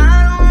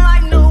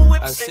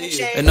 I see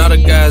you. And all the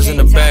guys in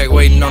the back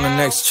waiting on the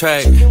next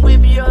track.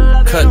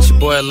 Cut your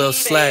boy a little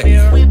slack.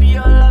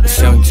 It's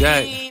Young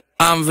Jack.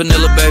 I'm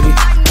vanilla, baby.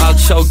 I'll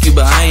choke you,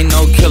 but I ain't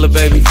no killer,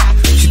 baby.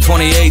 She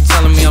 28,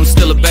 telling me I'm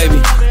still a baby.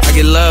 I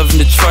get love in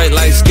Detroit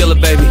like Skilla,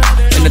 baby.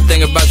 And the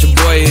thing about your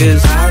boy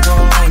is I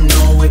don't like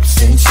no whips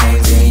and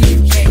chains, and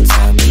you can't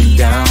tie me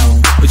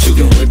down. But you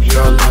can whip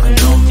your lovin'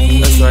 on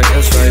me. that's right,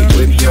 that's right.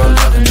 Whip your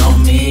lovin'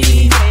 on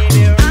me.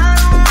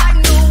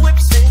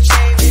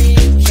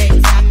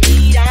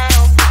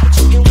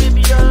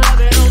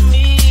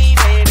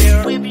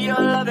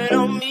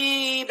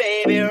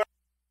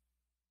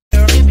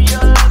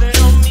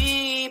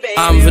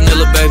 I'm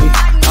vanilla, baby.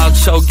 I'll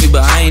choke you,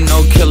 but I ain't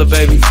no killer,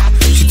 baby.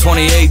 She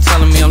 28,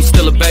 telling me I'm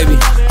still a baby.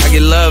 I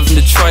get love in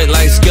Detroit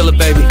like Skilla,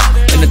 baby.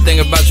 And the thing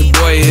about your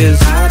boy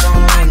is I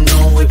don't like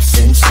no whips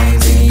and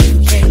chains, and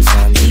you can't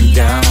tie me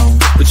down.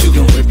 But you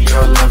can whip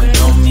your lovin'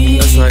 on me.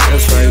 that's right,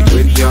 that's right.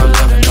 Whip your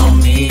lovin' on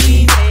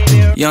me.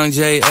 Young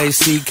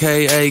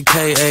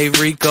J-A-C-K-A-K-A,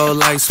 Rico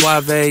like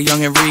Suave,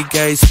 young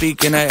henrique,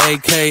 speaking at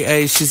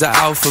AKA. She's an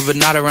alpha, but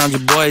not around your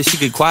boy. She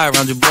get quiet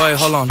around your boy.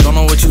 Hold on, don't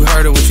know what you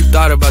heard or what you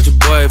thought about your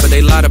boy, but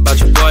they lied about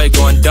your boy.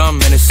 Going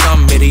dumb, and it's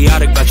something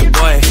idiotic about your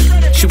boy.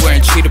 She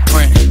wearing cheetah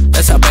print,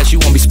 that's how bad she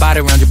won't be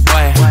spotted around your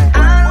boy. I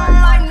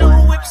don't like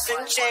no whips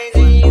and chains,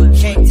 and you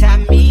can't tie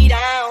me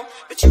down.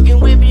 But you can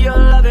whip your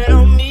lovin'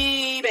 on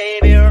me,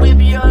 baby. Whip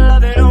your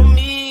lovin' on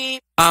me.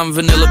 I'm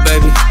vanilla,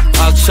 baby.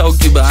 I'll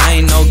choke you, but I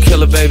ain't no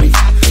killer, baby.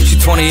 She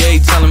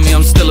 28, telling me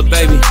I'm still a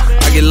baby.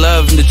 I get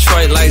love in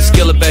Detroit like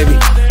Skilla, baby.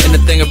 And the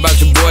thing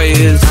about your boy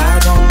is I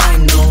don't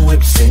like no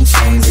whips and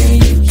chains,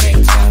 and you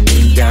can't tie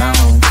me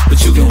down.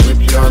 But you can whip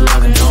your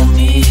lovin' on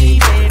me.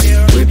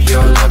 Whip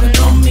your lovin'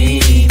 on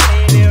me.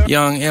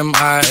 Young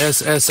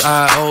M-I-S-S-I-O-N-A-R-Y.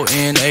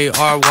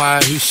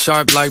 He's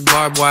sharp like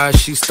barbed wire.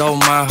 She stole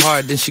my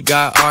heart, then she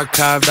got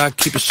archived. I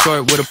keep it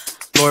short with a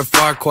Lord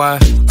Farquhar.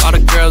 All the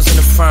girls in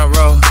the front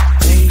row,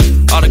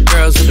 all the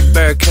girls in the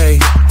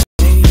barricade,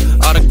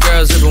 all the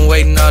girls have been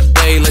waiting all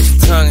day. Let your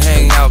tongue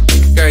hang out,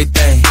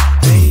 everything.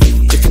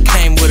 If you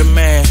came with a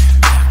man,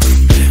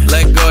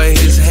 let go of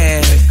his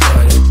hand.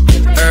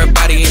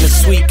 Everybody in the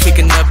suite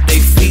kicking up their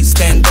feet,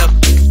 stand up,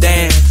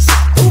 dance.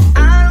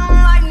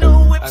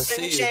 I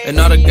see you. And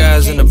all the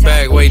guys in the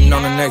back waiting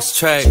on the next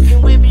track.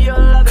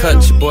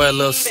 Cut your boy a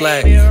little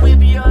slack.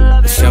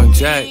 It's Young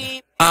Jack.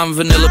 I'm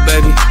vanilla,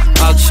 baby.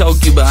 I'll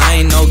choke you, but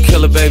I ain't no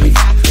killer, baby.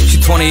 She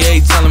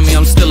 28, telling me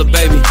I'm still a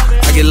baby.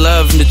 I get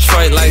love in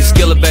Detroit like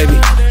Skilla, baby.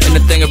 And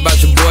the thing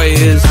about your boy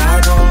is I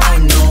don't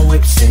like no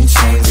whips and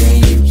chains,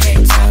 and you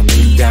can't tie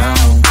me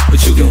down.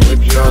 But you can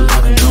whip your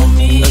lovin' on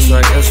me. That's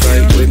right, that's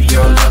right. Whip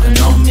your lovin'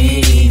 on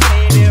me.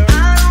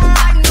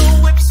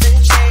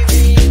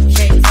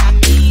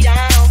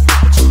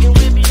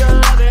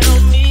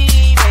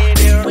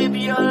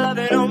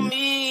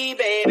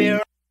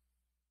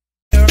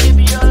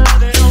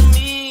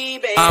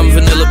 I'm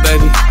vanilla,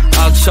 baby.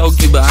 I'll choke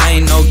you, but I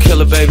ain't no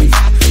killer, baby.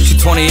 She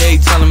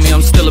 28, telling me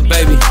I'm still a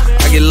baby.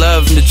 I get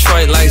love in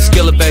Detroit like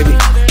Skilla, baby.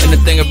 And the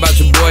thing about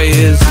your boy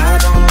is I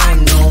don't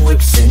like no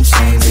whips and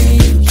chains,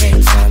 and you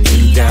can't tie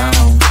me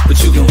down.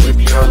 But you can whip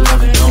your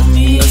lovin' on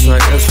me. That's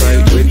right, that's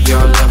right. Whip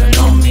your lovin'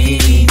 on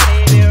me.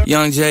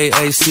 Young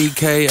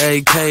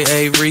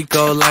J-A-C-K-A-K-A,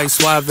 Rico like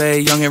suave,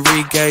 young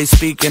henrique,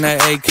 speaking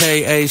at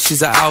AKA.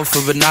 She's an alpha,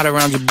 but not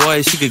around your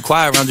boy. She get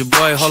quiet around your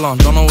boy. Hold on,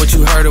 don't know what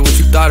you heard or what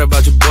you thought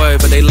about your boy,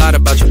 but they lied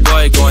about your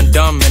boy. Going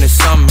dumb, and it's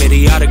something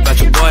idiotic about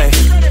your boy.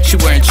 She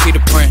wearing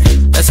cheetah print,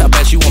 that's how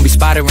bad she won't be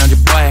spotted around your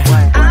boy.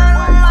 I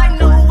don't like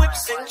no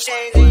whips and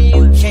chains, and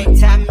you can't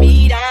tie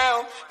me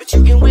down. But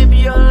you can whip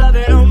your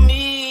lovin' on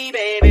me,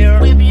 baby.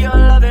 Whip your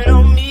lovin'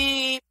 on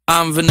me.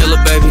 I'm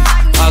vanilla, baby.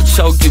 I'll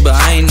choke you, but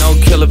I ain't no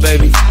killer,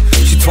 baby.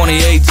 She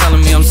 28,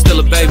 telling me I'm still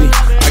a baby.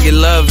 I get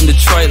love in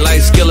Detroit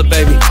like Skilla,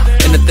 baby.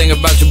 And the thing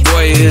about your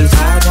boy is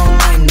I don't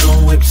like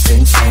no whips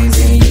and chains,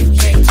 and you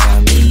can't tie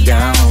me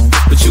down.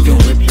 But you can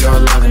whip your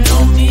lovin'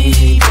 on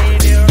me.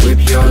 Whip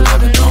your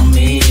lovin' on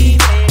me.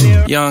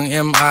 young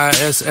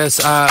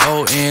M-I-S-S-I-O-N-A-R-Y.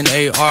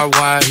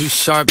 He's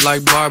sharp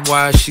like barbed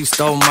wire. She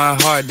stole my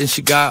heart, then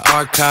she got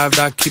archived.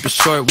 I keep it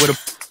short with a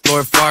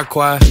Lord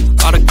Farquhar.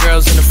 All the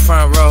girls in the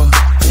front row,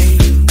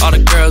 all the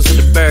girls in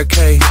the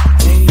barricade,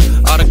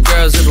 all the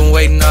girls have been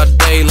waiting all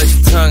day. Let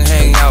your tongue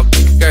hang out,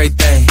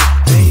 everything.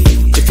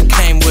 If you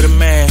came with a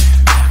man,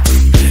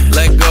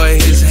 let go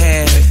of his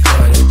hand.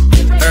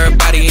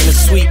 Everybody in the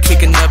suite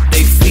kicking up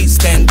their feet,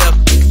 stand up,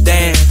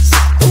 dance.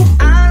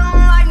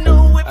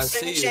 I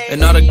see you.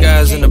 And all the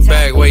guys in the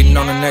back waiting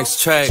on the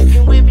next track.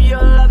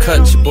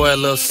 Cut your boy a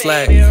little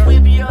slack.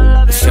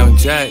 It's Young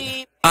Jack.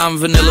 I'm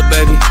vanilla,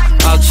 baby.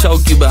 I'll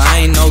choke you, but I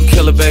ain't no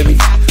killer, baby.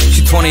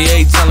 She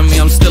 28, telling me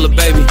I'm still a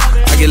baby.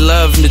 I get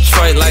love in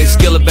Detroit like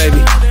Skilla, baby.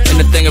 And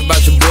the thing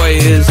about your boy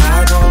is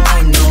I don't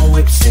like no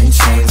whips and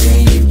chains,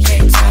 and you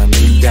can't tie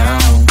me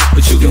down.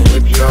 But you can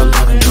whip your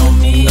lovin' on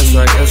me. That's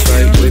right, that's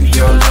right. Whip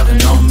your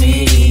lovin' on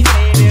me.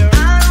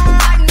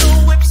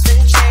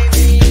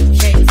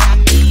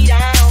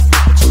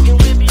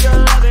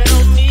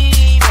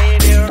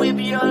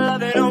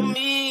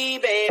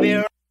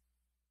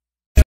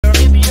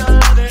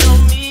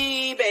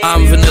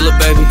 I'm vanilla,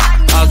 baby.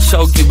 I'll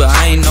choke you, but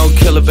I ain't no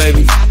killer,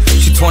 baby.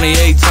 She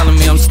 28, telling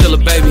me I'm still a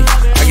baby.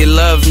 I get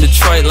love in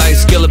Detroit like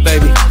Skilla,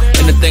 baby.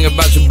 And the thing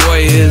about your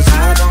boy is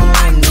I don't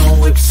like no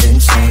whips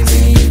and chains,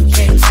 and you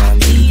can't tie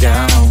me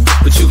down.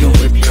 But you can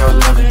whip your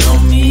lovin'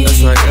 on me.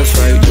 That's right, that's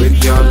right.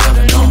 Whip your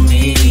lovin' on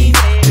me.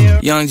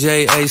 young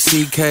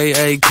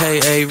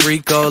J-A-C-K-A-K-A,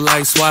 Rico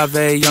like suave,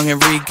 young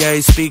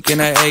henrique, speaking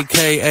at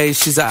AKA.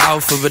 She's an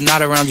alpha, but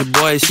not around your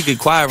boy. She get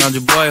quiet around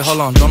your boy. Hold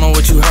on, don't know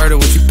what you heard or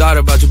what you thought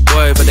about your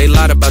boy, but they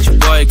lied about your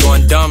boy.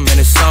 Going dumb, and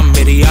it's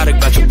something idiotic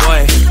about your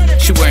boy.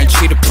 She wearing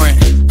cheetah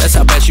print, that's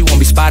how bad she won't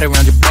be spotted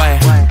around your boy.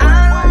 I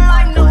don't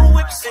like no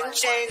whips and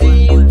chains, and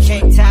you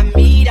can't tie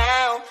me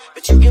down.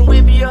 But you can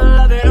whip your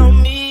lovin'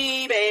 on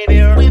me, baby.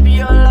 Whip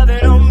your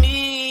lovin' on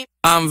me.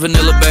 I'm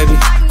vanilla, baby.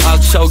 I'll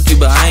choke you,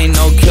 but I ain't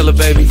no killer,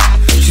 baby.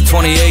 She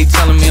 28,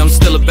 telling me I'm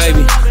still a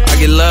baby. I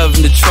get love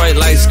in Detroit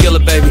like Skilla,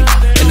 baby.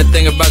 And the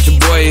thing about your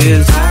boy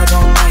is I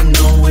don't like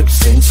no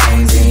whips and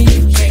chains, and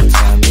you can't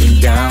tie me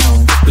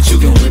down. But you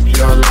can whip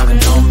your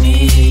lovin' on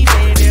me.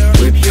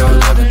 Whip your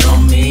lovin'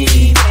 on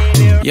me.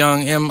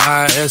 young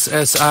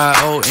M-I-S-S-I-O-N-A-R-Y.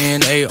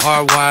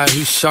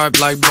 He's sharp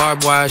like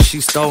barbed wire.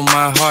 She stole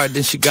my heart,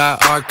 then she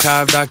got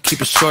archived. I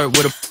keep it short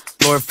with a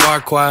Lord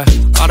Farquhar.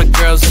 All the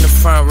girls in the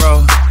front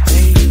row,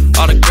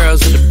 all the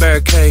girls in the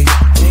barricade,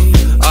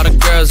 all the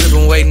girls have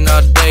been waiting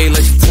all day.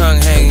 Let your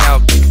tongue hang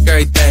out,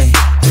 everything.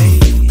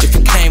 If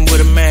you came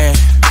with a man,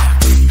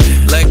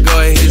 let go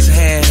of his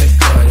hand.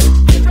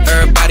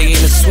 Everybody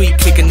in the suite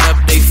kicking up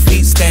their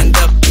feet, stand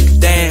up,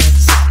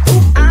 dance.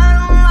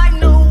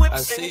 I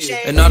see you.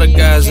 And all the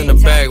guys in the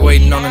back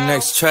waiting on the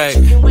next track.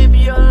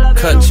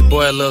 Cut your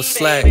boy a little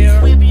slack.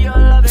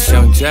 It's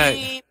Young Jack.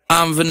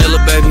 I'm vanilla,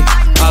 baby.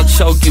 I'll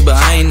choke you, but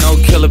I ain't no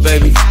killer,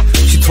 baby.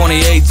 She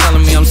 28,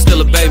 telling me I'm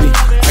still a baby.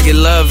 I get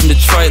love in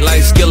Detroit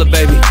like Skilla,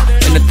 baby.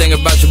 And the thing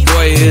about your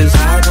boy is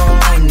I don't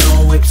like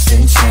no whips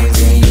and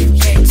chains, and you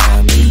can't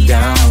tie me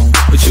down.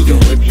 But you can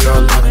whip your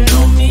lovin'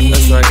 on me.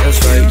 That's right, that's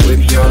right.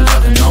 Whip your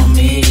lovin' on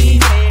me.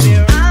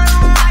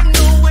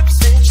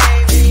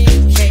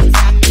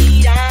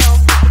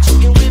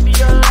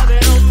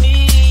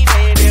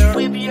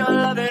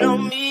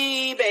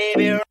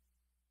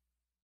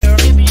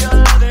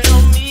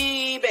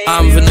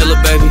 I'm vanilla,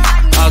 baby.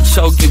 I'll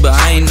choke you, but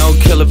I ain't no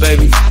killer,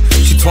 baby.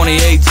 She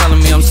 28,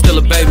 telling me I'm still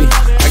a baby.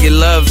 I get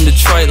love in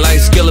Detroit like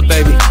Skilla,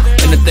 baby.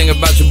 And the thing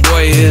about your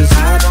boy is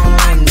I don't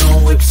like no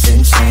whips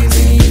and chains,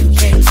 and you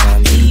can't tie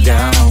me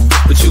down.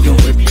 But you can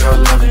whip your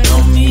lovin'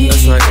 on me.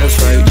 That's right, that's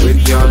right.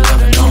 Whip your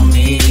lovin' on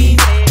me.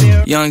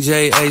 Young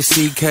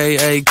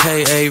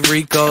J-A-C-K-A-K-A,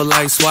 Rico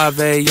like suave,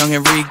 young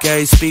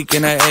henrique,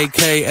 speaking at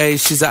AKA.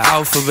 She's an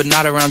alpha, but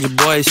not around your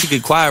boy. She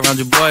get quiet around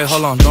your boy.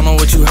 Hold on, don't know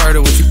what you heard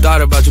or what you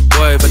thought about your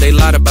boy, but they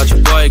lied about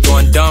your boy.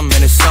 Going dumb,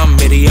 and it's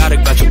something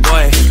idiotic about your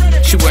boy.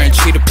 She wearing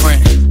cheetah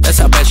print, that's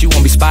how bad she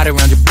won't be spotted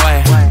around your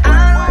boy.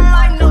 I don't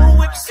like no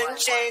whips and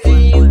chains,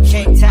 and you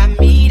can't tie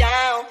me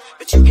down.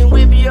 But you can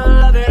whip your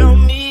lovin'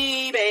 on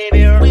me,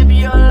 baby. Whip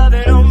your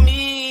lovin' on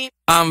me.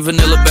 I'm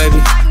vanilla,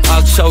 baby.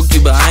 I'll choke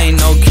you, but I ain't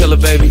no killer,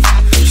 baby.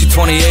 She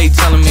 28,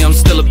 telling me I'm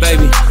still a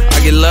baby. I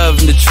get love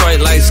in Detroit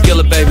like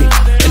Skilla, baby.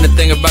 And the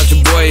thing about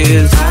your boy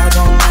is I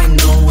don't like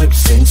no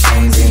whips and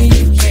chains, and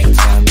you can't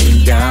tie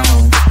me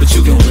down. But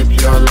you can whip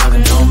your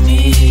lovin' on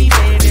me,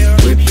 baby.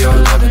 Whip your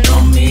lovin'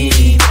 on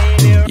me.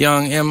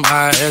 young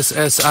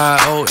M-I-S-S-I-O-N-A-R-Y.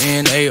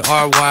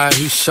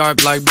 He's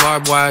sharp like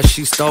barbed wire.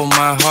 She stole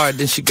my heart,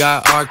 then she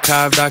got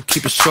archived. I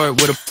keep it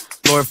short with a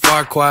Lord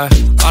Farquhar.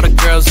 All the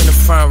girls in the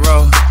front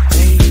row,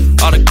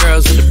 all the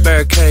girls in the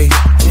barricade,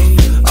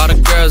 all the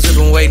girls have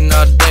been waiting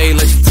all day.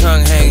 Let your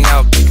tongue hang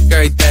out,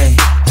 everything.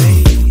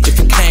 If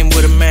you came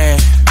with a man,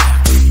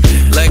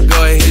 let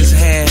go of his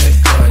hand.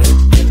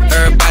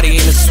 Everybody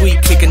in the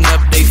suite kicking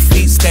up their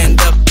feet, stand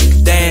up,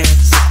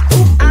 dance.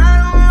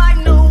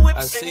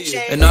 I see you.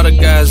 And all the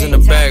guys in the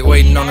back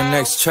waiting on the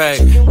next track.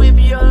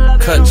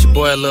 Cut your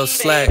boy a little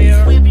slack.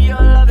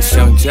 It's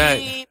Young Jack.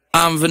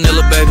 I'm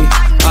vanilla, baby.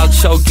 I'll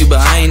choke you, but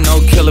I ain't no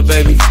killer,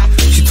 baby.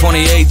 She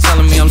 28,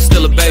 telling me I'm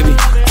still a baby.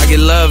 I get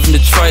love in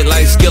Detroit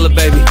like Skilla,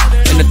 baby.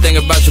 And the thing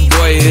about your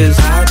boy is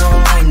I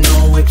don't like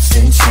no whips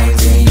and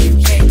chains, and you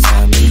can't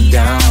tie me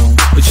down.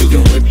 But you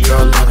can whip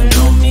your lovin'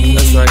 on me.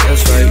 That's right,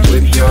 that's right.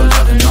 Whip your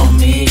lovin' on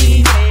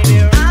me.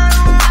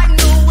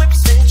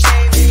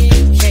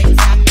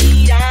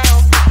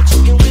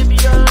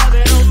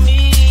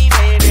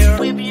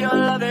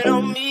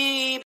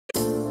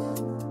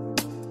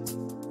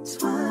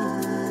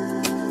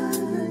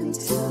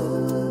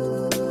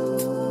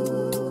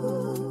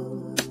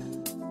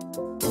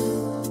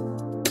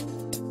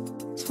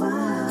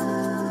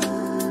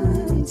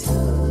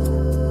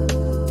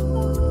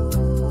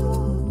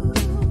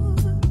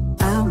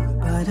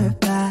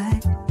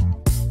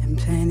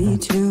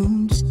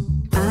 Tunes.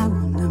 I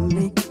wanna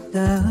make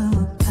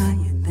love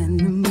higher than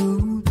the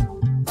moon.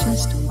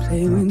 Just don't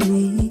play with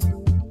me,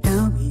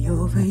 I'll be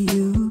over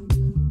you.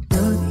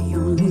 You're the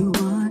only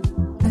one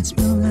that's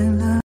moving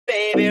love.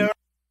 Baby, whip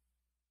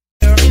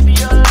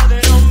your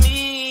lovin' on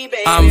me,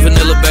 baby. I'm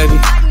vanilla, baby.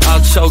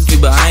 I'll choke you,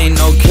 but I ain't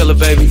no killer,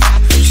 baby.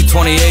 She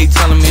 28,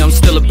 telling me I'm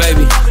still a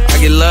baby. I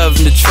get love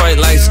in Detroit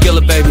like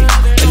Skilla, baby.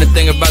 And the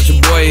thing about your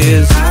boy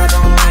is I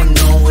don't like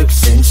no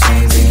whips and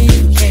chains, and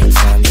you can't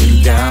tie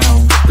me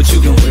down. But you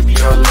can whip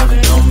your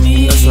lovin' on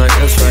me. That's right,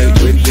 that's right.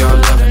 Whip your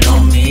lovin'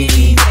 on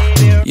me.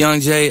 young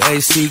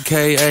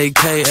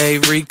J-A-C-K-A-K-A,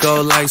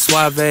 Rico like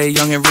suave,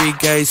 young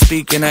henrique,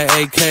 speaking at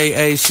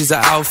AKA. She's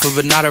an alpha,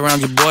 but not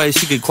around your boy.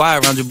 She get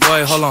quiet around your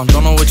boy. Hold on,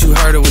 don't know what you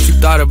heard or what you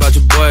thought about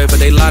your boy, but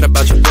they lied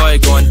about your boy.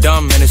 Going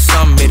dumb, and it's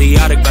something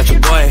idiotic about your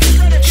boy.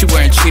 She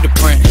wearing cheetah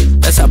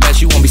print, that's how bad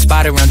she won't be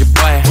spotted around your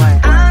boy. I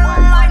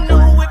don't like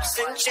no whips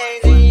and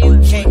chains, and you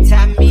can't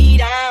tie me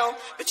down.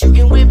 But you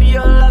can whip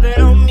your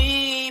lovin' on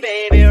me,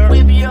 baby.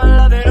 Whip your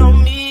lovin'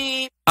 on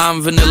me.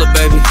 I'm vanilla,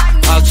 baby.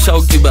 I'll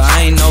choke you, but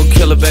I ain't no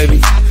killer, baby.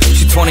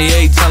 She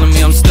 28, telling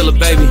me I'm still a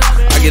baby.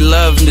 I get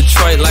love in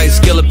Detroit like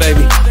Skilla,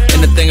 baby.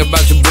 And the thing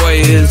about your boy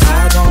is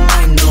I don't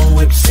like no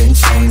whips and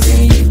chains,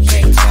 and you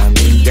can't tie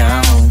me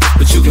down.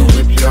 But you can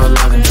whip your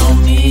lovin'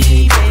 on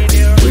me,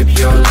 baby. Whip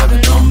your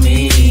lovin' on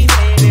me.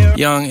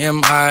 young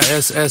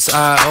M-I-S-S-I-O-N-A-R-Y.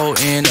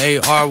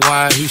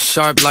 He's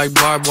sharp like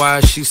barbed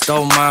wire. She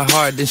stole my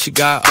heart, then she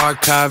got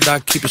archived. I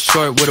keep it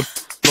short with a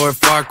Lord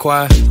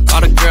Farquhar.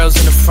 All the girls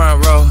in the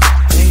front row,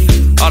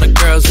 all the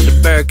girls in the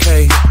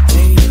barricade,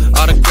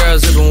 all the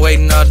girls have been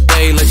waiting all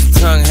day. Let your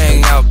tongue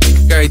hang out,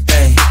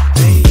 everything.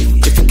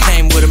 If you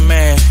came with a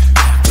man,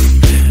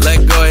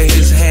 let go of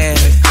his hand.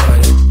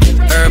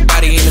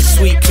 Everybody in the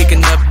suite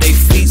kicking up their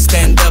feet,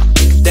 stand up,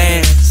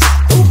 dance.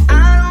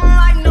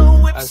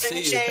 I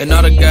see you. And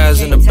all the guys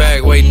in the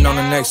back waiting on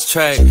the next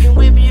track.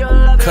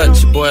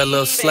 Cut your boy a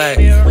little slack.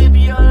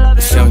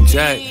 It's Young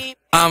Jack.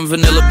 I'm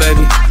vanilla,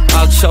 baby.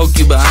 I'll choke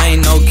you, but I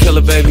ain't no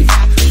killer, baby.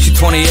 She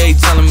 28,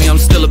 telling me I'm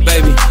still a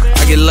baby.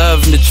 I get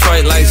love in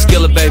Detroit like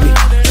Skilla, baby.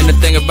 And the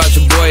thing about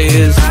your boy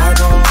is I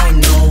don't like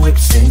no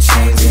whips and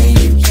chains, and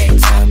you can't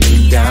tie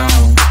me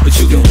down. But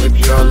you can whip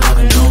your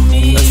lovin' on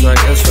me. That's right,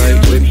 that's right.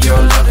 Whip your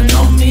lovin'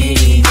 on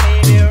me.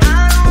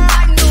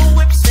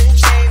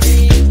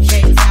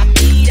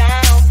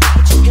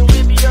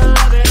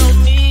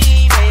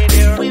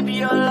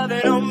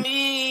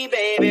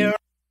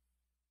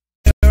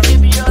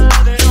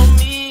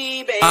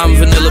 I'm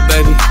vanilla,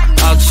 baby.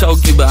 I'll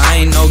choke you, but I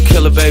ain't no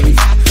killer, baby.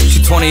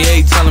 She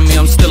 28, telling me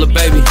I'm still a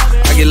baby.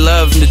 I get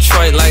love in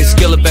Detroit like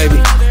Skilla, baby.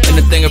 And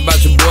the thing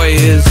about your boy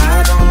is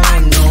I don't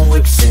like no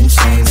whips and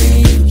chains,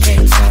 and you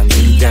can't tie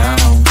me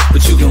down.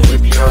 But you can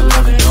whip your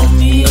lovin' on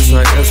me. That's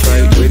right, that's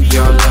right. Whip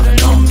your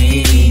lovin' on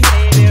me.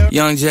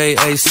 Young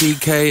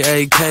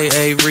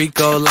J-A-C-K-A-K-A,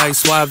 Rico like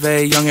suave,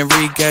 young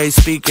henrique,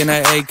 speaking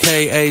at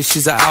AKA.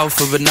 She's an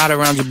alpha, but not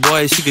around your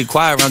boy. She get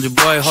quiet around your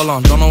boy. Hold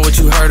on, don't know what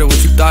you heard or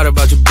what you thought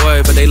about your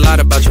boy, but they lied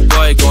about your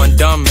boy. Going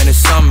dumb, and it's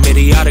something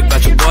idiotic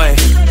about your boy.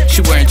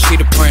 She wearing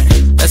cheetah print,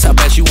 that's how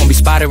bad she won't be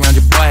spotted around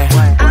your boy.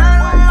 I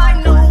don't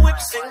like no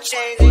whips and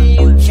chains, and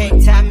you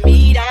can't tie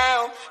me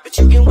down. But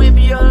you can whip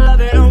your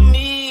lovin' on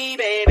me,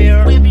 baby.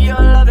 Whip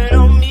your lovin'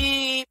 on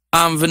me.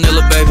 I'm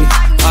vanilla, baby.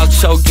 I'll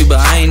choke you, but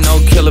I ain't no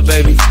killer,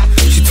 baby.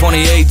 She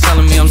 28,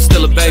 telling me I'm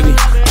still a baby.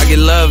 I get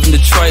love in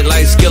Detroit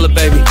like Skilla,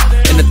 baby.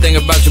 And the thing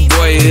about your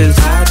boy is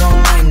I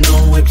don't like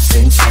no whips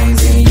and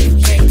chains, and you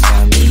can't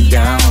tie me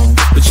down.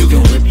 But you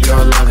can whip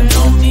your lovin'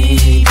 on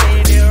me,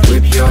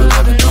 whip your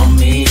lovin' on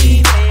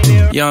me.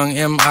 Young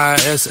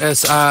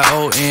M-I-S-S-I-O-N-A-R-Y.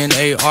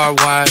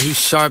 He's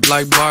sharp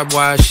like barbed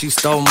wire. She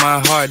stole my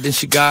heart, then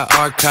she got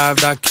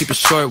archived. I keep it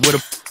short with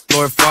a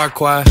Lord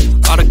Farquhar.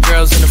 All the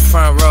girls in the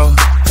front row,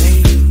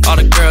 all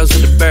the girls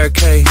in the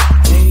barricade,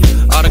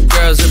 all the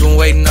girls have been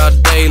waiting all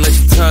day. Let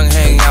your tongue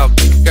hang out,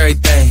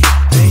 everything.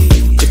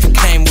 If you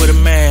came with a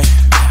man,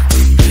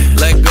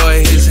 let go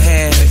of his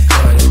hand.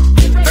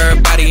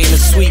 Everybody in the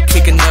suite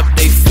kicking up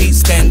their feet,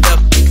 stand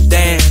up,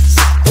 dance.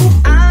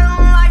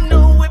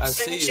 I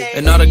see you.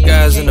 And all the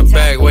guys in the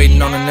back waiting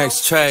on the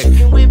next track.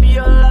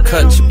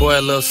 Cut your boy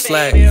a little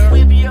slack.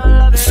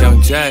 It's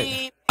Young Jack.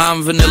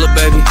 I'm vanilla,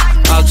 baby.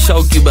 I'll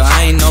choke you, but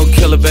I ain't no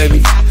killer,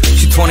 baby.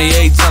 She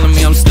 28, telling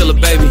me I'm still a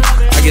baby.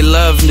 I get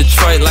love in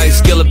Detroit like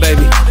Skilla,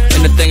 baby.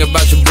 And the thing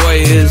about your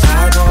boy is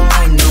I don't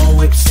like no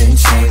whips and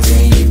chains,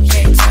 and you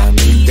can't tie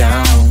me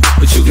down.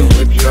 But you can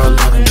whip your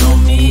lovin'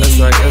 on me. That's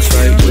right, that's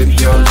right. Whip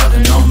your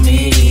lovin' on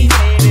me.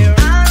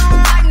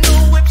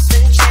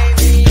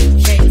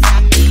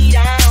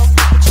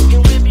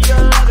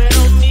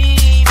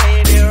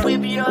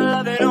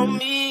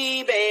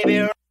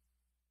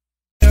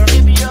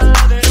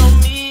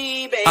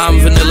 I'm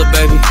vanilla,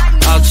 baby.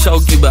 I'll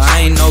choke you, but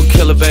I ain't no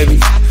killer, baby.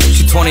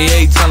 She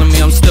 28, telling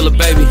me I'm still a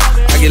baby.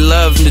 I get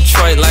love in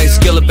Detroit like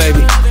Skilla,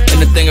 baby.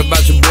 And the thing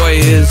about your boy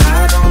is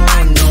I don't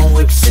like no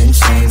whips and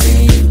chains,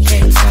 and you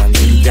can't tie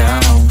me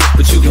down.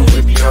 But you can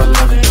whip your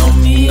lovin'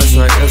 on me. That's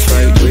right, that's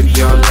right. Whip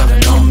your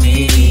lovin' on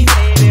me.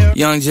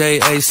 Young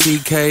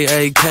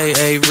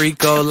J-A-C-K-A-K-A,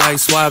 Rico like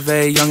suave,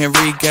 young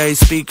henrique,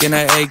 speaking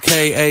at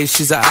AKA.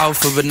 She's an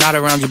alpha, but not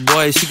around your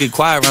boy. She get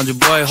quiet around your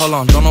boy. Hold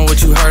on, don't know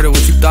what you heard or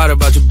what you thought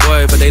about your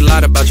boy, but they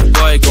lied about your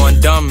boy. Going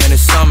dumb, and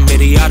it's something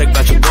idiotic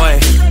about your boy.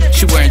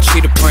 She wearing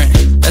cheetah print,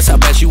 that's how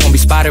bad she won't be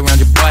spotted around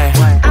your boy.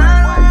 I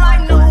don't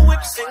like no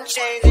whips and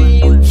chains, and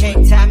you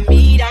can't tie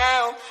me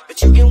down. But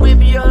you can whip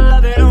your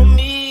lovin' on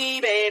me,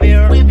 baby.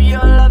 Whip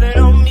your lovin'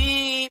 on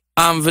me.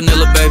 I'm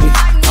vanilla, baby.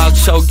 I'll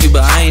choke you,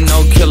 but I ain't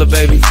no killer,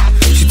 baby.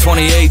 She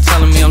 28,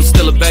 telling me I'm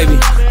still a baby.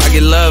 I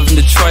get love in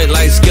Detroit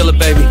like Skilla,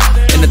 baby.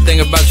 And the thing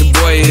about your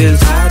boy is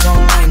I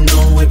don't like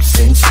no whips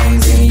and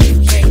chains, and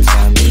you can't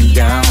tie me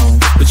down.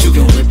 But you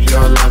can whip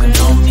your lovin'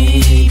 on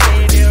me,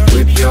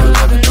 whip your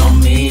lovin' on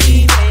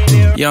me.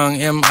 Young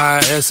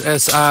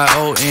M-I-S-S-I-O-N-A-R-Y.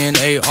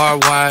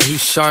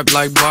 He's sharp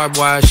like barbed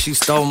wire. She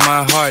stole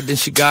my heart, then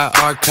she got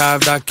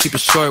archived. I keep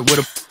it short with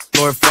a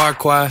Lord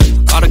Farquhar.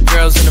 All the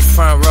girls in the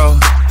front row,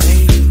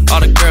 all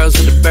the girls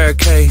in the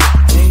barricade,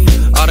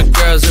 all the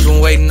girls have been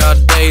waiting all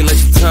day. Let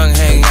your tongue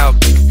hang out,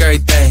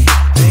 everything.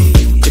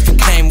 If you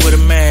came with a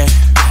man,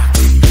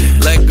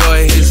 let go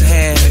of his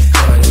hand.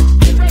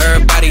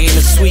 Everybody in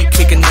the suite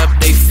kicking up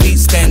their feet,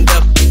 stand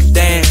up,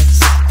 dance.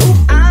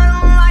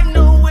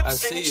 I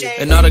see you.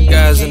 And all the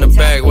guys in the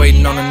back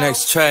waiting on the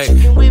next track.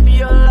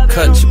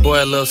 Cut your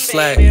boy a little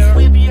slack.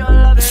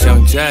 It's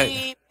Young Jack.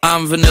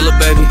 I'm vanilla,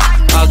 baby.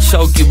 I'll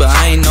choke you, but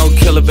I ain't no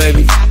killer,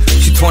 baby.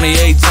 She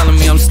 28, telling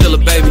me I'm still a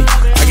baby.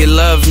 I get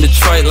love in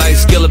Detroit like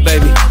Skilla,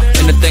 baby.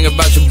 And the thing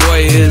about your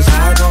boy is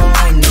I don't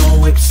like no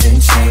whips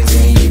and chains,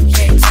 and you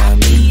can't tie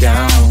me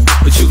down.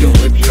 But you can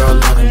whip your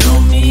lovin'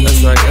 on me.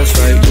 that's right, that's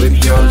right.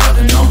 Whip your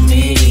lovin' on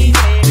me.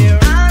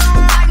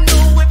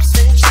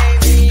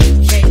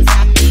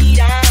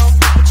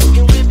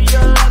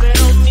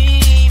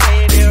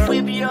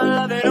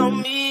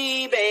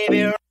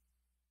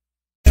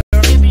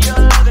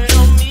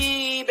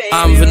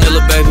 I'm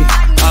vanilla, baby.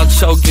 I'll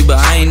choke you, but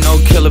I ain't no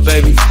killer,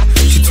 baby.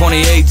 She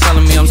 28,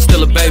 telling me I'm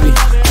still a baby.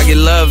 I get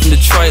love in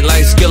Detroit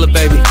like Skilla,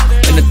 baby.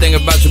 And the thing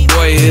about your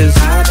boy is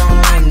I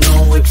don't like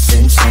no whips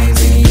and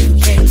chains, and you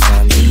can't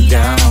tie me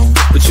down.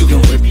 But you can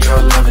whip your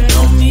lovin'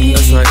 on me.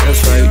 that's right,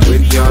 that's right.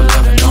 Whip your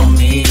lovin' on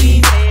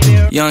me.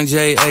 Young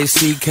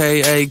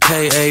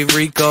J-A-C-K-A-K-A,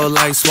 Rico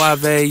like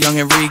suave, young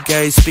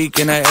henrique,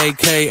 speaking at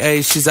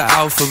AKA. She's an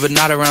alpha, but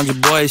not around your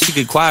boy. She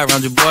get quiet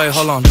around your boy.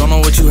 Hold on, don't know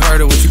what you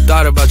heard or what you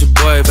thought about your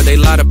boy, but they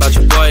lied about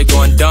your boy.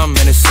 Going dumb,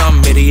 and it's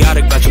something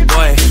idiotic about your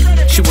boy.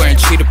 She wearing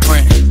cheetah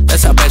print,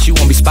 that's how bad she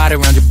won't be spotted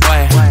around your boy.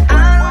 I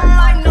don't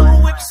like no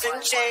whips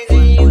and chains,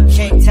 and you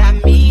can't tie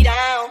me down.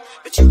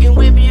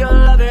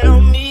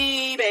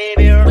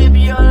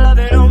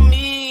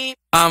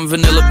 I'm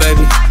vanilla,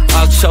 baby.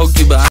 I'll choke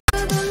you, but I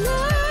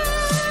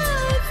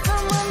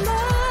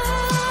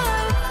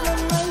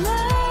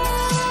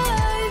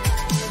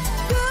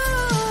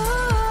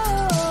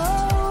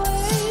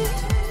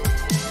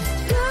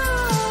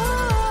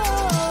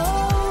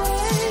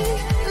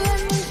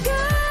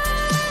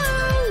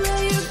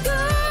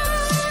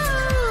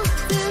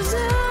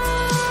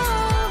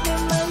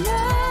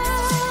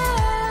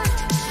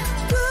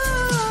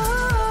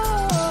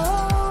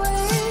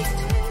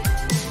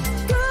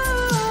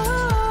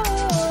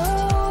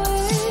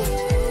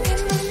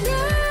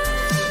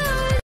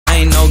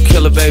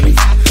killer, baby.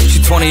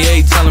 She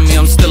 28, telling me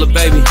I'm still a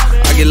baby.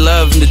 I get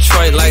love in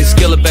Detroit like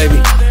Skilla, baby.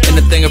 And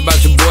the thing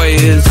about your boy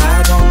is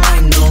I don't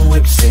like no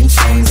whips and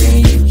chains,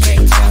 and you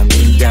can't tie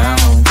me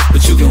down.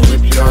 But you can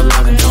whip your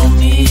lovin' on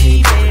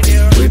me,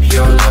 whip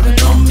your lovin'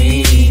 on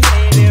me.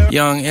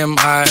 Young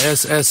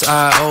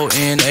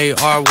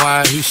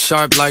MISSIONARY. He's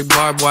sharp like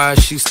barbed wire.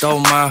 She stole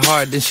my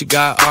heart, then she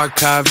got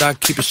archived. I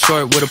keep it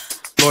short with a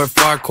Lord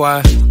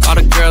Farquhar. All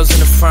the girls in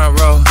the front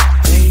row,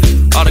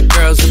 all the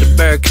girls in the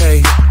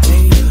barricade,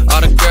 all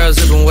the girls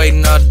have been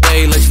waiting all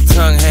day. Let your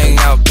tongue hang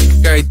out,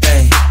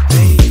 everything.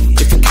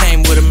 If you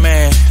came with a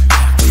man,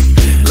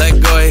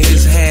 let go of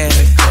his hand.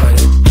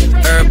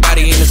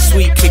 Everybody in the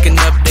suite kicking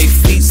up their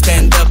feet,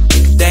 stand up,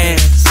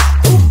 dance.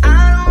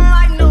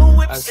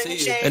 I see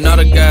you. And all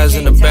the guys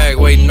in the back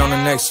waiting on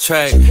the next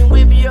track.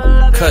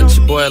 Cut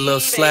your boy a little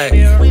slack.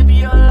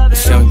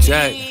 It's Young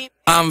Jack.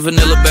 I'm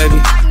vanilla, baby.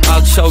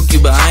 I'll choke you,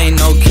 but I ain't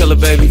no killer,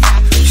 baby.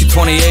 She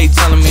 28,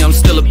 telling me I'm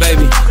still a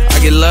baby. I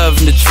get love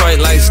in Detroit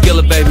like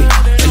Skilla, baby.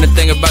 And the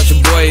thing about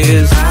your boy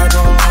is I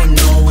don't like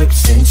no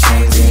whips and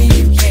chains, and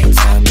you can't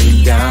tie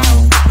me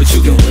down. But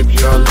you can whip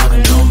your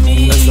lovin' on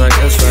me. That's right,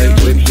 that's right.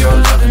 Whip your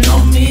lovin'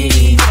 on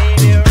me.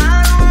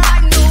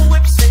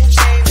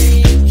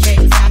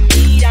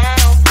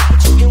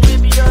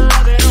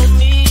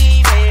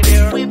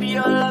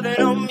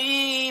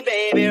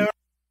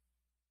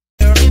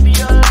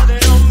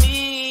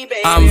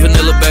 I'm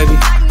vanilla, baby.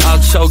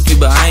 I'll choke you,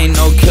 but I ain't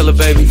no killer,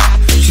 baby.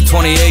 She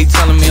 28,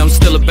 telling me I'm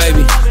still a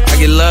baby. I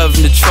get love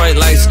in Detroit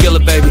like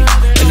Skilla, baby.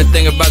 And the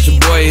thing about your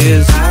boy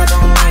is I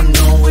don't like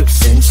no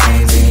whips and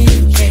chains, and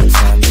you can't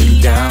tie me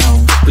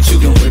down. But you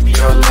can whip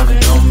your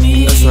lovin' on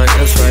me. That's right,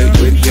 that's right.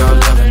 Whip your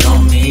lovin'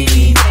 on me.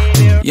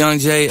 Young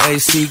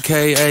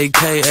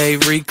JACKAKA,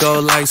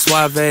 Rico like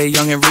suave.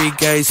 Young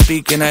henrique,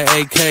 speaking at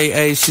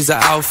AKA. She's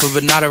an alpha,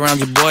 but not around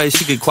your boy.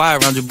 She get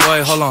quiet around your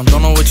boy. Hold on,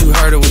 don't know what you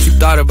heard or what you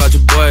thought about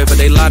your boy, but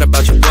they lied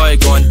about your boy.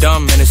 Going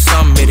dumb, and it's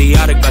something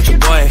idiotic about your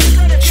boy.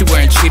 She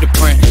wearing cheetah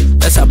print.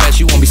 That's how bad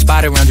she won't be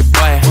spotted around your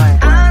boy.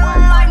 I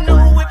don't like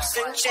no whips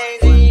and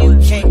chains, and you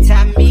can't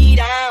tie me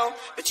down.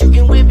 But you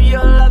can whip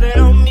your lovin'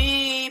 on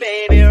me,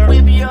 baby.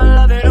 Whip your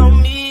lovin'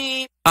 on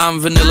me. I'm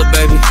vanilla,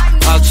 baby.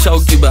 I'll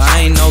choke you, but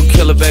I ain't no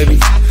killer, baby.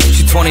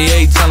 She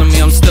 28, telling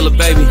me I'm still a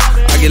baby.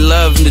 I get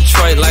love in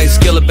Detroit like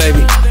Skilla,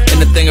 baby.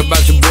 And the thing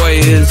about your boy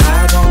is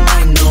I don't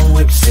like no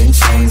whips and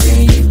chains,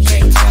 and you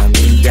can't tie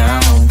me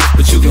down.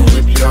 But you can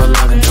whip your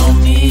lovin'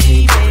 on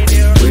me,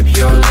 whip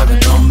your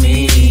lovin' on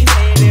me.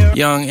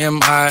 Young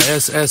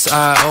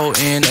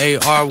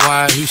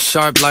MISSIONARY. He's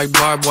sharp like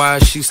barbed wire.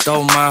 She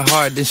stole my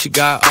heart, then she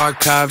got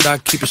archived. I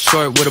keep it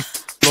short with a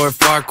Lord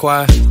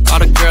Farquhar. All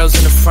the girls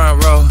in the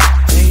front row,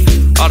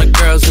 all the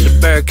girls in the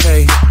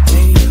barricade,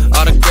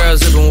 all the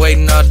girls have been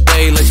waiting all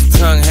day. Let your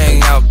tongue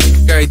hang out,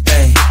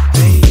 everything.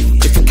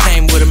 If you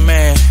came with a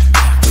man,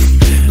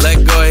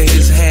 let go of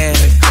his hand.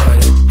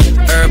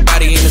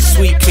 Everybody in the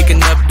suite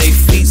kicking up their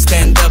feet,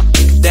 stand up,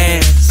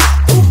 dance.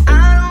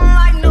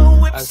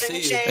 I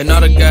see you. And all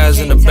the guys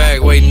in the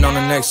back waiting on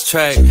the next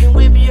track.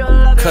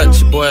 Cut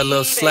your boy a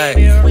little slack.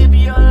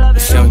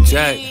 It's Young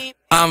Jack.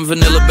 I'm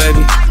vanilla,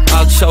 baby.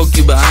 I'll choke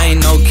you, but I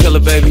ain't no killer,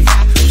 baby.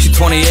 She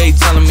 28,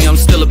 telling me I'm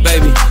still a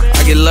baby.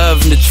 I get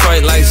love in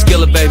Detroit like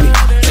Skilla, baby.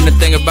 And the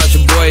thing about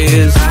your boy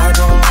is I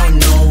don't like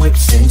no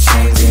whips and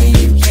chains, and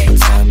you can't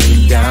tie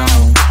me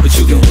down. But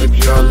you can whip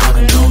your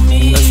lovin' on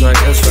me. That's right,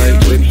 that's right.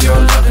 Whip your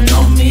lovin'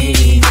 on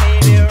me.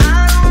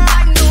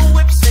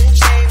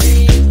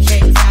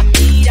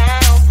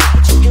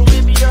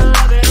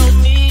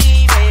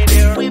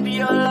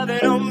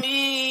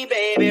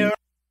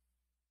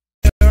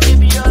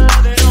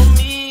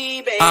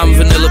 I'm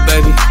vanilla,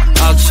 baby.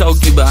 I'll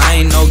choke you, but I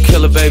ain't no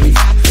killer, baby.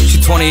 She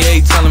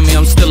 28, telling me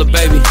I'm still a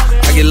baby.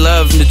 I get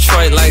love in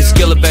Detroit like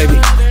Skilla, baby.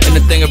 And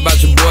the thing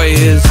about your boy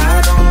is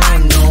I don't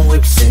like no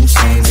whips and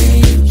chains,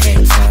 and you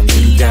can't tie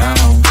me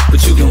down.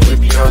 But you can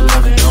whip your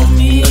lovin' on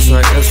me. That's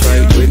right, that's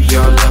right. Whip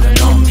your lovin'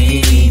 on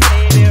me.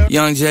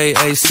 Young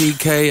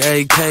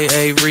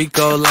JACKAKA,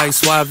 Rico like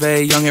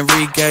suave. Young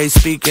henrique,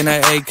 speaking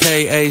at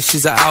AKA.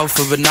 She's an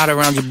alpha, but not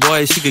around your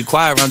boy. She get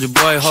quiet around your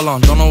boy. Hold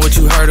on, don't know what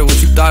you heard or what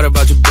you thought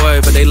about your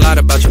boy, but they lied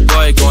about your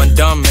boy. Going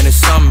dumb, and it's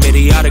something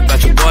idiotic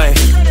about your boy.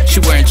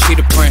 She wearing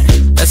cheetah print.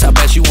 That's how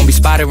bad she won't be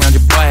spotted around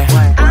your boy.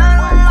 I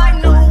don't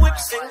like no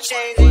whips and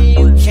chains, and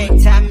you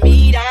can't tie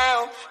me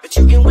down. But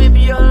you can whip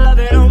your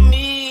lovin' on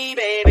me,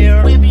 baby.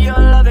 Whip your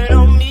lovin'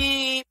 on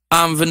me.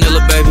 I'm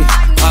vanilla, baby.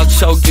 I'll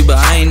choke you, but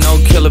I ain't no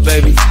killer,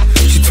 baby.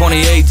 She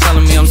 28,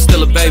 telling me I'm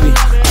still a baby.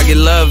 I get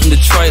love in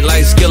Detroit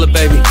like Skilla,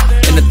 baby.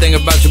 And the thing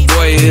about your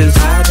boy is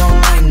I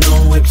don't like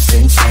no whips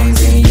and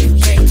chains, and you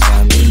can't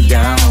tie me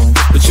down.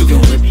 But you can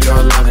whip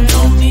your lovin'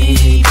 on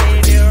me,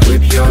 baby.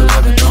 Whip your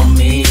lovin' on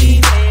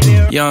me.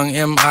 Young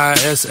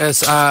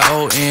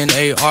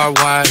MISSIONARY.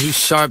 He's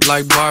sharp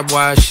like barbed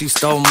wire. She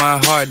stole my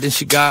heart, then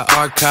she got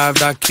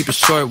archived. I keep it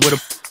short with a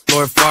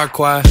Lord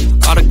Farquhar.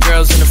 All the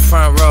girls in the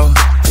front row,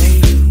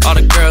 all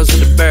the girls in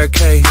the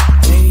barricade,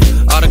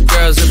 all the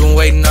girls have been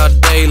waiting all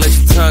day. Let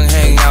your tongue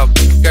hang out,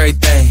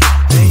 everything.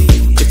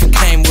 If you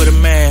came with a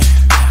man,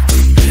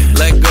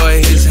 let go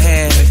of his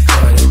hand.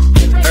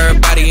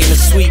 Everybody in the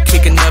suite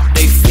kicking up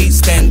their feet,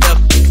 stand up,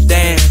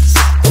 dance.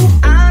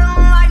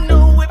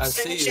 I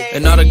see you.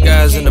 And all the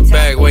guys in the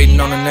back waiting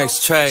on the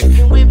next track.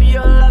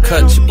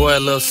 Cut your boy a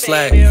little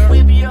slack.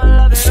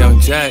 It's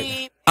Young Jack.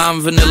 I'm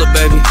vanilla,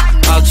 baby.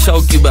 I'll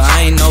choke you, but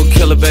I ain't no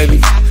killer,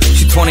 baby.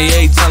 She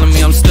 28, telling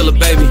me I'm still a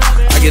baby.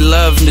 I get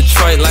love in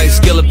Detroit like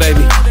Skilla,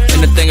 baby.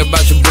 And the thing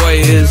about your boy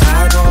is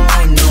I don't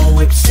like no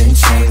whips and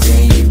chains,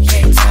 and you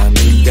can't tie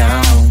me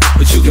down.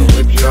 But you can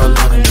whip your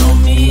lovin'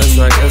 on me. That's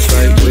right, that's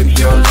right. Whip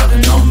your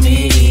lovin' on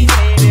me.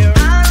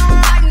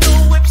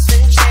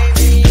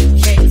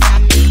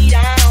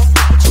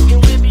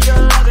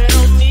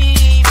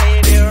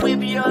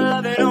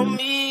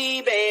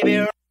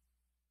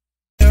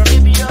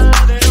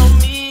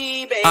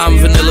 I'm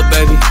vanilla,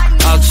 baby.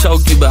 I'll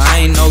choke you, but I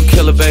ain't no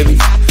killer, baby.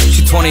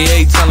 She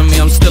 28, telling me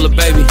I'm still a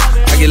baby.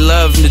 I get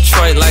love in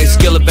Detroit like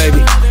Skilla,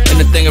 baby. And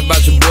the thing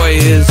about your boy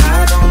is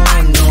I don't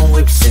like no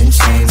whips and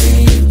chains,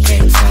 and you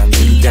can't tie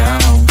me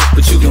down.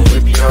 But you can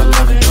whip your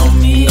lovin' on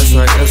me. That's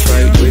right, that's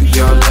right. Whip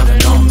your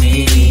lovin' on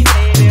me.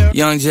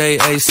 Young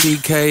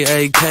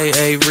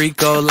JACKAKA,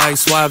 Rico like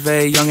suave.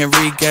 Young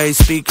henrique,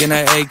 speaking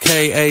at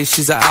AKA.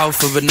 She's an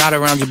alpha, but not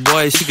around your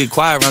boy. She get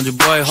quiet around your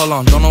boy. Hold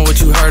on, don't know what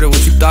you heard or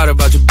what you thought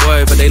about your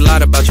boy, but they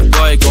lied about your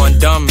boy. Going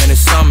dumb, and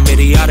it's something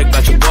idiotic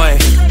about your boy.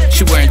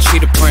 She wearing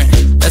cheetah print.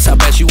 That's how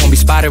bad she won't be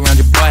spotted around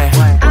your boy.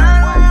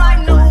 I don't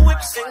like no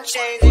whips and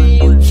chains, and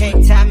you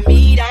can't tie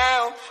me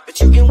down. But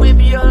you can whip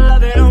your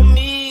lovin' on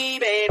me,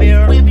 baby.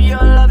 Whip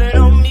your lovin'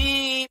 on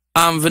me.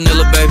 I'm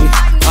vanilla, baby.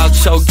 I'll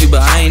choke you,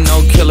 but I ain't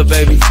no killer,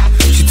 baby.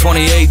 She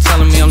 28,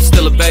 telling me I'm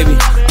still a baby.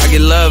 I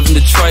get love in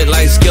Detroit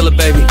like Skilla,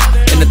 baby.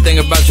 And the thing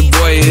about your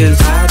boy is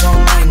I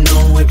don't like no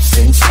whips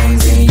and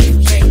chains, and you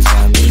can't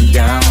tie me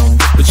down.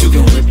 But you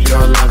can whip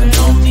your lovin'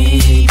 on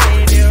me,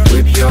 baby.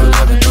 Whip your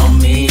lovin' on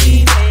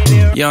me.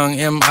 Young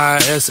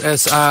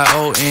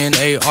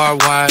MISSIONARY.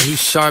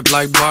 He's sharp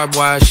like barbed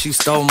wire. She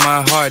stole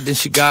my heart, then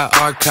she got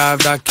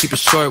archived. I keep it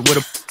short with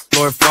a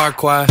Lord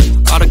Farquhar.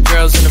 All the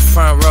girls in the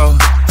front row,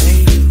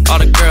 all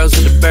the girls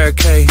in the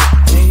barricade,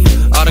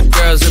 all the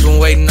girls have been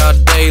waiting all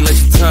day. Let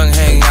your tongue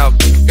hang out,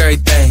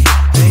 everything.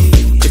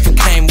 If you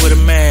came with a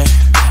man,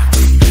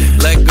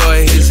 let go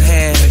of his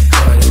hand.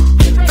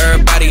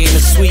 Everybody in the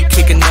suite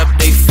kicking up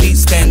their feet,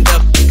 stand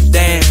up,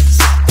 dance.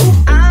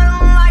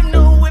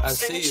 I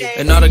see you.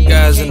 And all the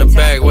guys in the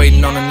back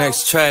waiting on the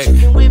next track.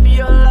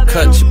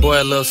 Cut your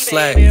boy a little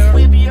slack.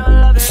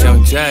 It's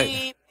Young Jack.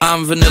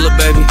 I'm vanilla,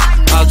 baby.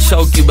 I'll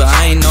choke you, but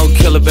I ain't no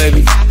killer,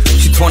 baby.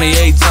 She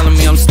 28, telling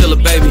me I'm still a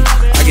baby.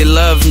 I get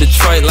love in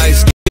Detroit like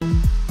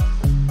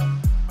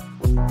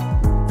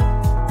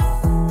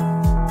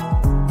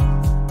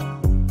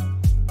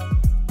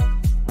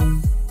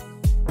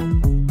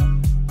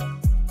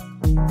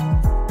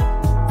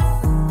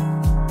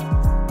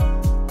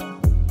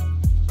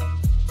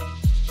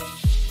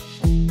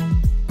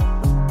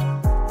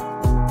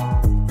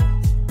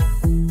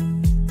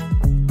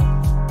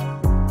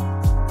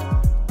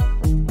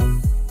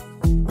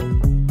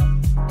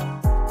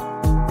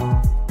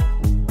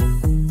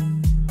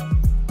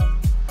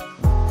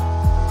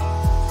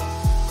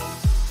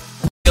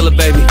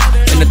baby.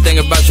 And the thing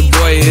about your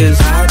boy is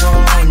I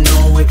don't like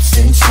no whips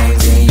and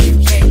chains, and you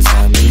can't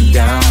tie me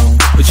down.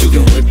 But you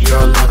can whip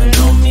your lovin'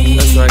 on me.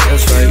 That's right,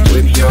 that's right.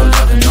 Whip your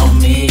lovin' on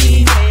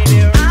me.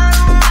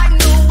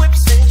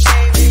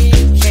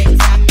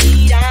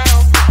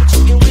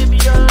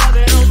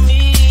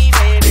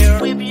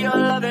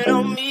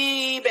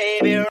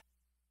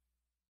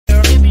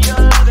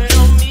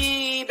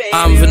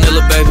 I'm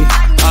vanilla, baby.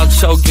 I'll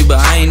choke you, but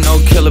I ain't no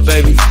killer,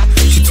 baby.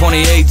 She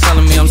 28,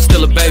 telling me I'm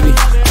still a baby.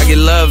 I get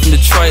love in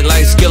Detroit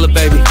like Skilla,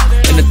 baby.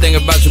 And the thing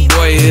about your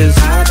boy is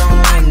I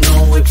don't like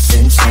no whips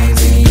and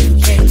chains, and you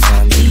can't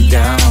tie me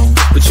down.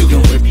 But you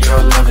can whip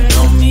your lovin'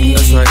 on me.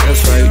 That's right,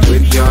 that's right.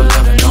 Whip your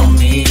lovin' on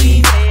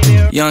me.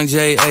 Young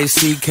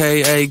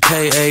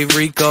JACKAKA,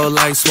 Rico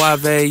like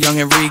suave. Young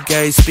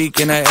henrique,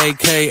 speaking at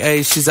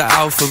AKA. She's an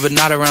alpha, but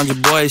not around your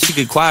boy. She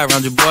get quiet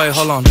around your boy.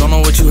 Hold on, don't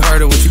know what you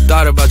heard or what you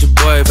thought about your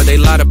boy, but they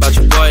lied about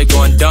your boy.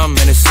 Going dumb,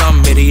 and it's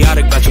something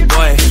idiotic about your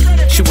boy.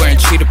 She wearing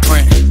cheetah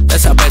print.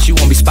 That's how bad she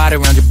won't be spotted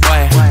around your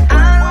boy.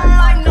 I don't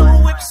like no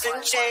whips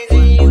and chains,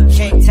 and you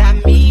can't tie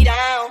me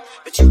down.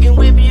 But you can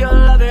whip your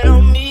lovin'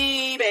 on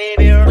me,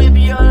 baby. Whip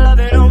your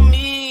lovin' on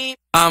me.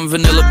 I'm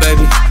vanilla,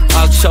 baby.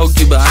 I'll choke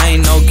you, but I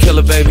ain't no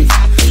killer, baby.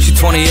 She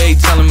 28,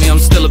 telling me I'm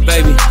still a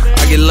baby.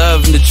 I get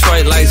love in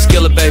Detroit like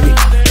Skilla, baby.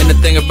 And the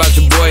thing about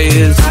your boy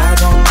is I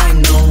don't like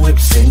no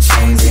whips and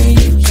chains, and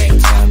you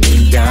can't tie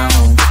me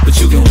down. But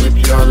you can whip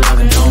your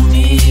lovin' on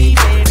me,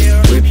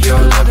 whip your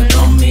lovin'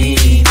 on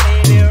me.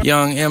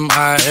 Young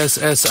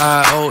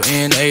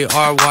MISSIONARY.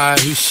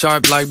 He's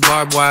sharp like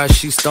barbed wire.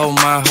 She stole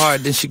my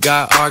heart, then she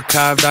got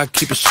archived. I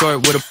keep it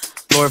short with a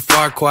Lord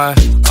Farquhar.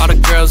 All the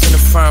girls in the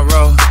front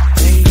row,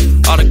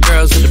 all the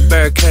girls in the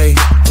barricade,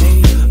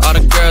 all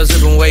the girls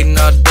have been waiting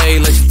all day.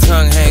 Let your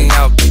tongue hang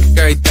out,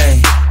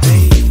 everything.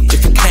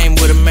 If you came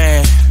with a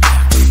man,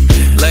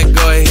 let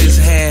go of his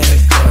hand.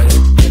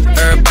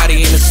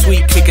 Everybody in the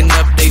suite kicking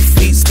up their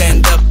feet,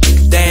 stand up,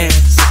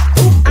 dance.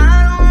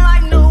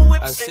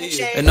 I see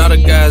you. And all the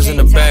guys in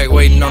the back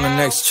waiting on the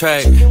next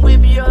track.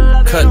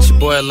 Cut your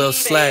boy a little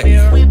slack.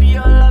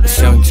 It's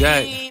Young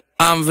Jack.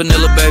 I'm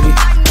vanilla, baby.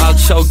 I'll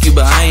choke you,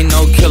 but I ain't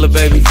no killer,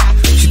 baby.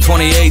 She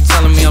 28,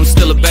 telling me I'm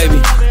still a baby.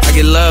 I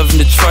get love in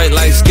Detroit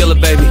like Skilla,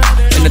 baby.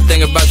 And the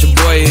thing about your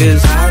boy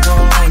is I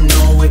don't like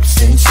no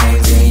whips and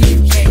chains, and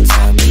you can't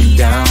tie me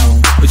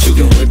down. But you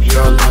can whip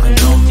your lovin'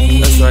 on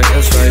me. That's right,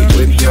 that's right.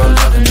 Whip your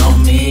lovin'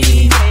 on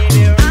me.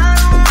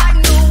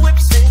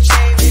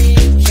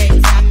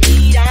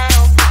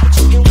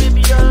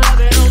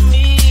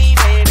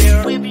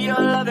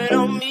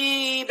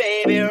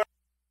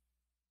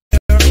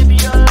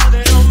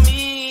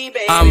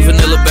 I'm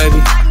vanilla, baby.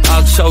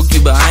 I'll choke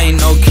you, but I ain't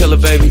no killer,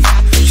 baby.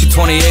 She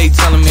 28,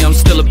 telling me I'm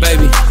still a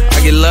baby.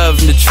 I get love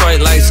in Detroit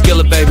like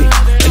Skilla, baby.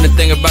 And the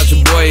thing about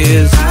your boy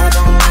is I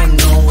don't like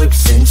no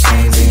whips and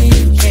chains, and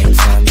you can't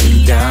tie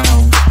me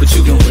down. But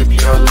you can whip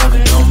your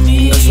lovin' on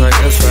me. That's right,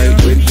 that's right.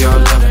 Whip your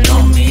lovin'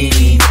 on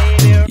me.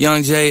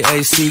 Young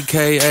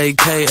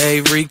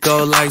JACKAKA,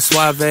 Rico like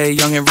Suave,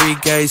 young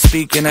henrique,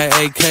 speaking at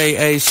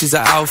AKA. She's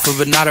an alpha,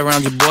 but not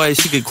around your boy.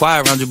 She get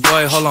quiet around your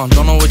boy. Hold on,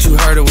 don't know what you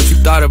heard or what you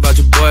thought about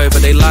your boy,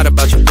 but they lied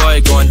about your boy.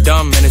 Going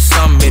dumb, and it's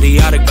something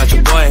idiotic about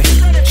your boy.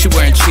 She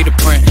wearing cheetah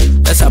print,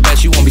 that's how bad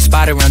she won't be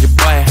spotted around your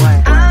boy.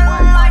 I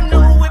don't like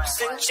no whips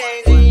and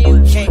chains, and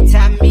you can't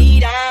tie me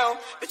down.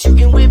 But you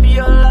can whip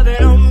your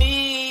lovin' on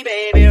me,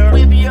 baby.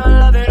 Whip your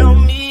lovin'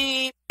 on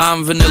me.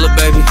 I'm vanilla,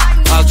 baby.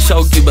 I'll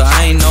choke you, but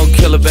I ain't no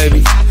killer,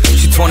 baby.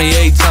 She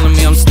 28, telling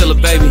me I'm still a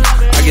baby.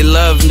 I get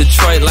love in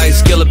Detroit like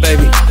Skilla,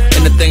 baby.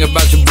 And the thing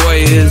about your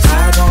boy is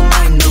I don't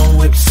like no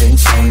whips and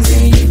chains,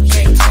 and you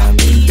can't tie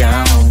me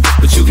down.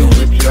 But you can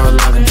whip your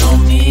lovin'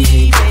 on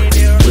me,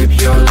 whip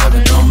your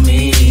lovin' on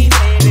me.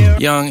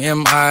 Young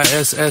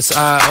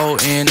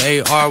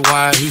MISSIONARY.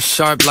 He's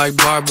sharp like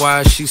barbed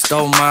wire. She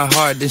stole my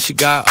heart, then she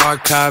got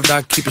archived.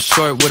 I keep it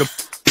short with a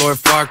Lord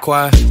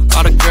Farquhar.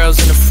 All the girls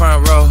in the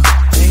front row,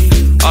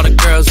 all the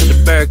girls in the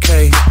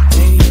barricade,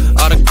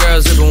 all the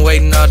girls have been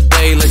waiting all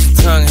day. Let your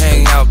tongue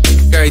hang out,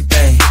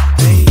 everything.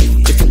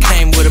 If you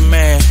came with a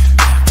man,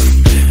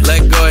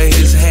 let go of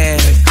his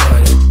hand.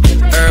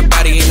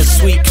 Everybody in the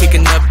suite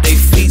kicking up their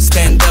feet,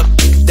 stand up,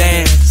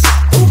 dance.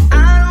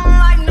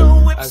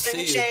 I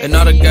see you. And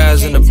all the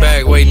guys in the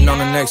back waiting on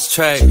the next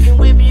track.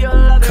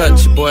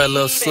 Cut your boy a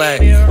little slack.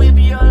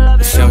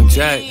 It's Young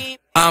Jack.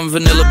 I'm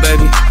vanilla,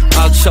 baby.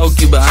 I'll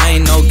choke you, but I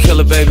ain't no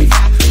killer, baby.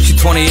 She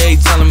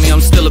 28, telling me I'm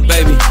still a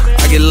baby.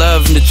 I get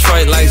love in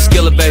Detroit like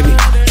Skilla, baby.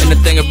 And the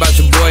thing about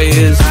your boy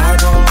is I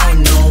don't like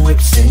no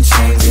whips and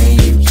chains,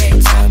 and you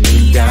can't tie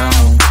me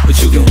down. But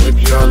you can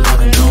whip your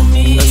lovin' on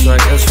me. That's right,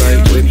 that's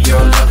right. Whip your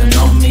lovin'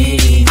 on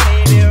me.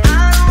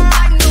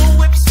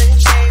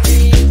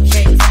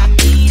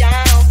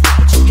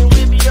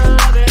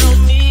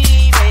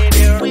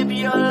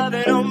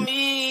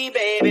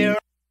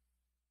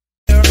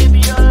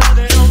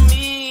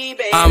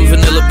 I'm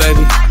vanilla,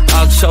 baby.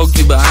 I'll choke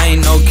you, but I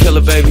ain't no killer,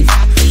 baby.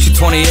 She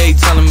 28,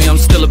 telling me I'm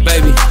still a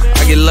baby.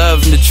 I get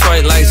love in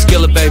Detroit like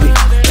Skilla, baby.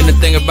 And the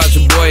thing about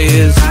your boy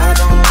is I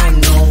don't like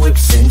no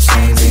whips and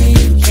chains, and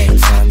you can't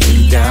tie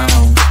me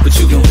down. But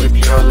you can whip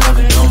your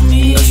lovin' on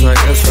me. That's right,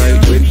 that's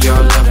right. Whip your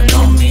lovin'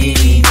 on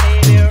me.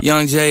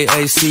 Young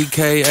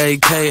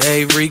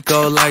JACKAKA,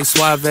 Rico like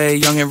Suave,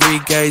 young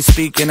henrique,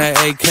 speaking at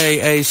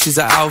AKA. She's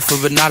an alpha,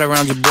 but not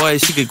around your boy.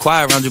 She get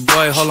quiet around your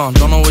boy. Hold on,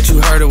 don't know what you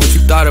heard or what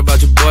you thought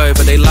about your boy,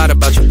 but they lied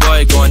about your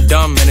boy. Going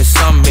dumb, and it's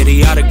something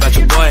idiotic about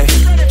your boy.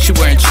 She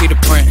wearing cheetah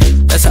print,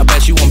 that's how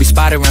bad she won't be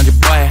spotted around your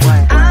boy.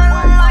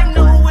 I don't like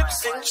no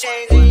whips and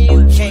chains, and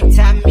you can't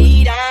tie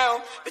me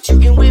down. But you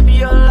can whip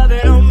your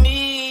lovin' on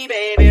me,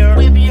 baby.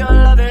 Whip your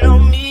lovin'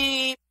 on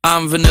me.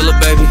 I'm vanilla,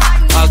 baby.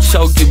 I'll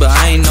choke you, but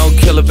I ain't no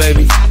killer,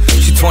 baby.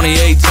 She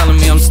 28, telling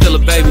me I'm still a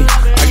baby.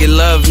 I get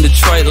love in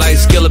Detroit like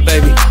Skilla,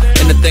 baby.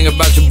 And the thing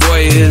about your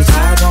boy is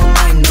I don't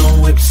like no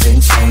whips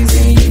and chains,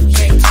 and you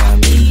can't tie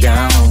me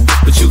down.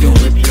 But you can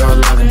whip your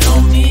lovin'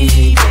 on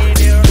me,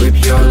 whip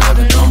your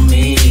lovin' on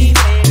me.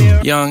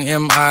 Young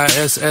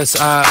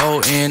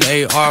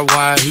MISSIONARY.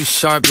 He's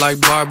sharp like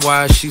barbed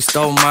wire. She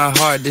stole my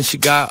heart, then she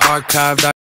got archived. I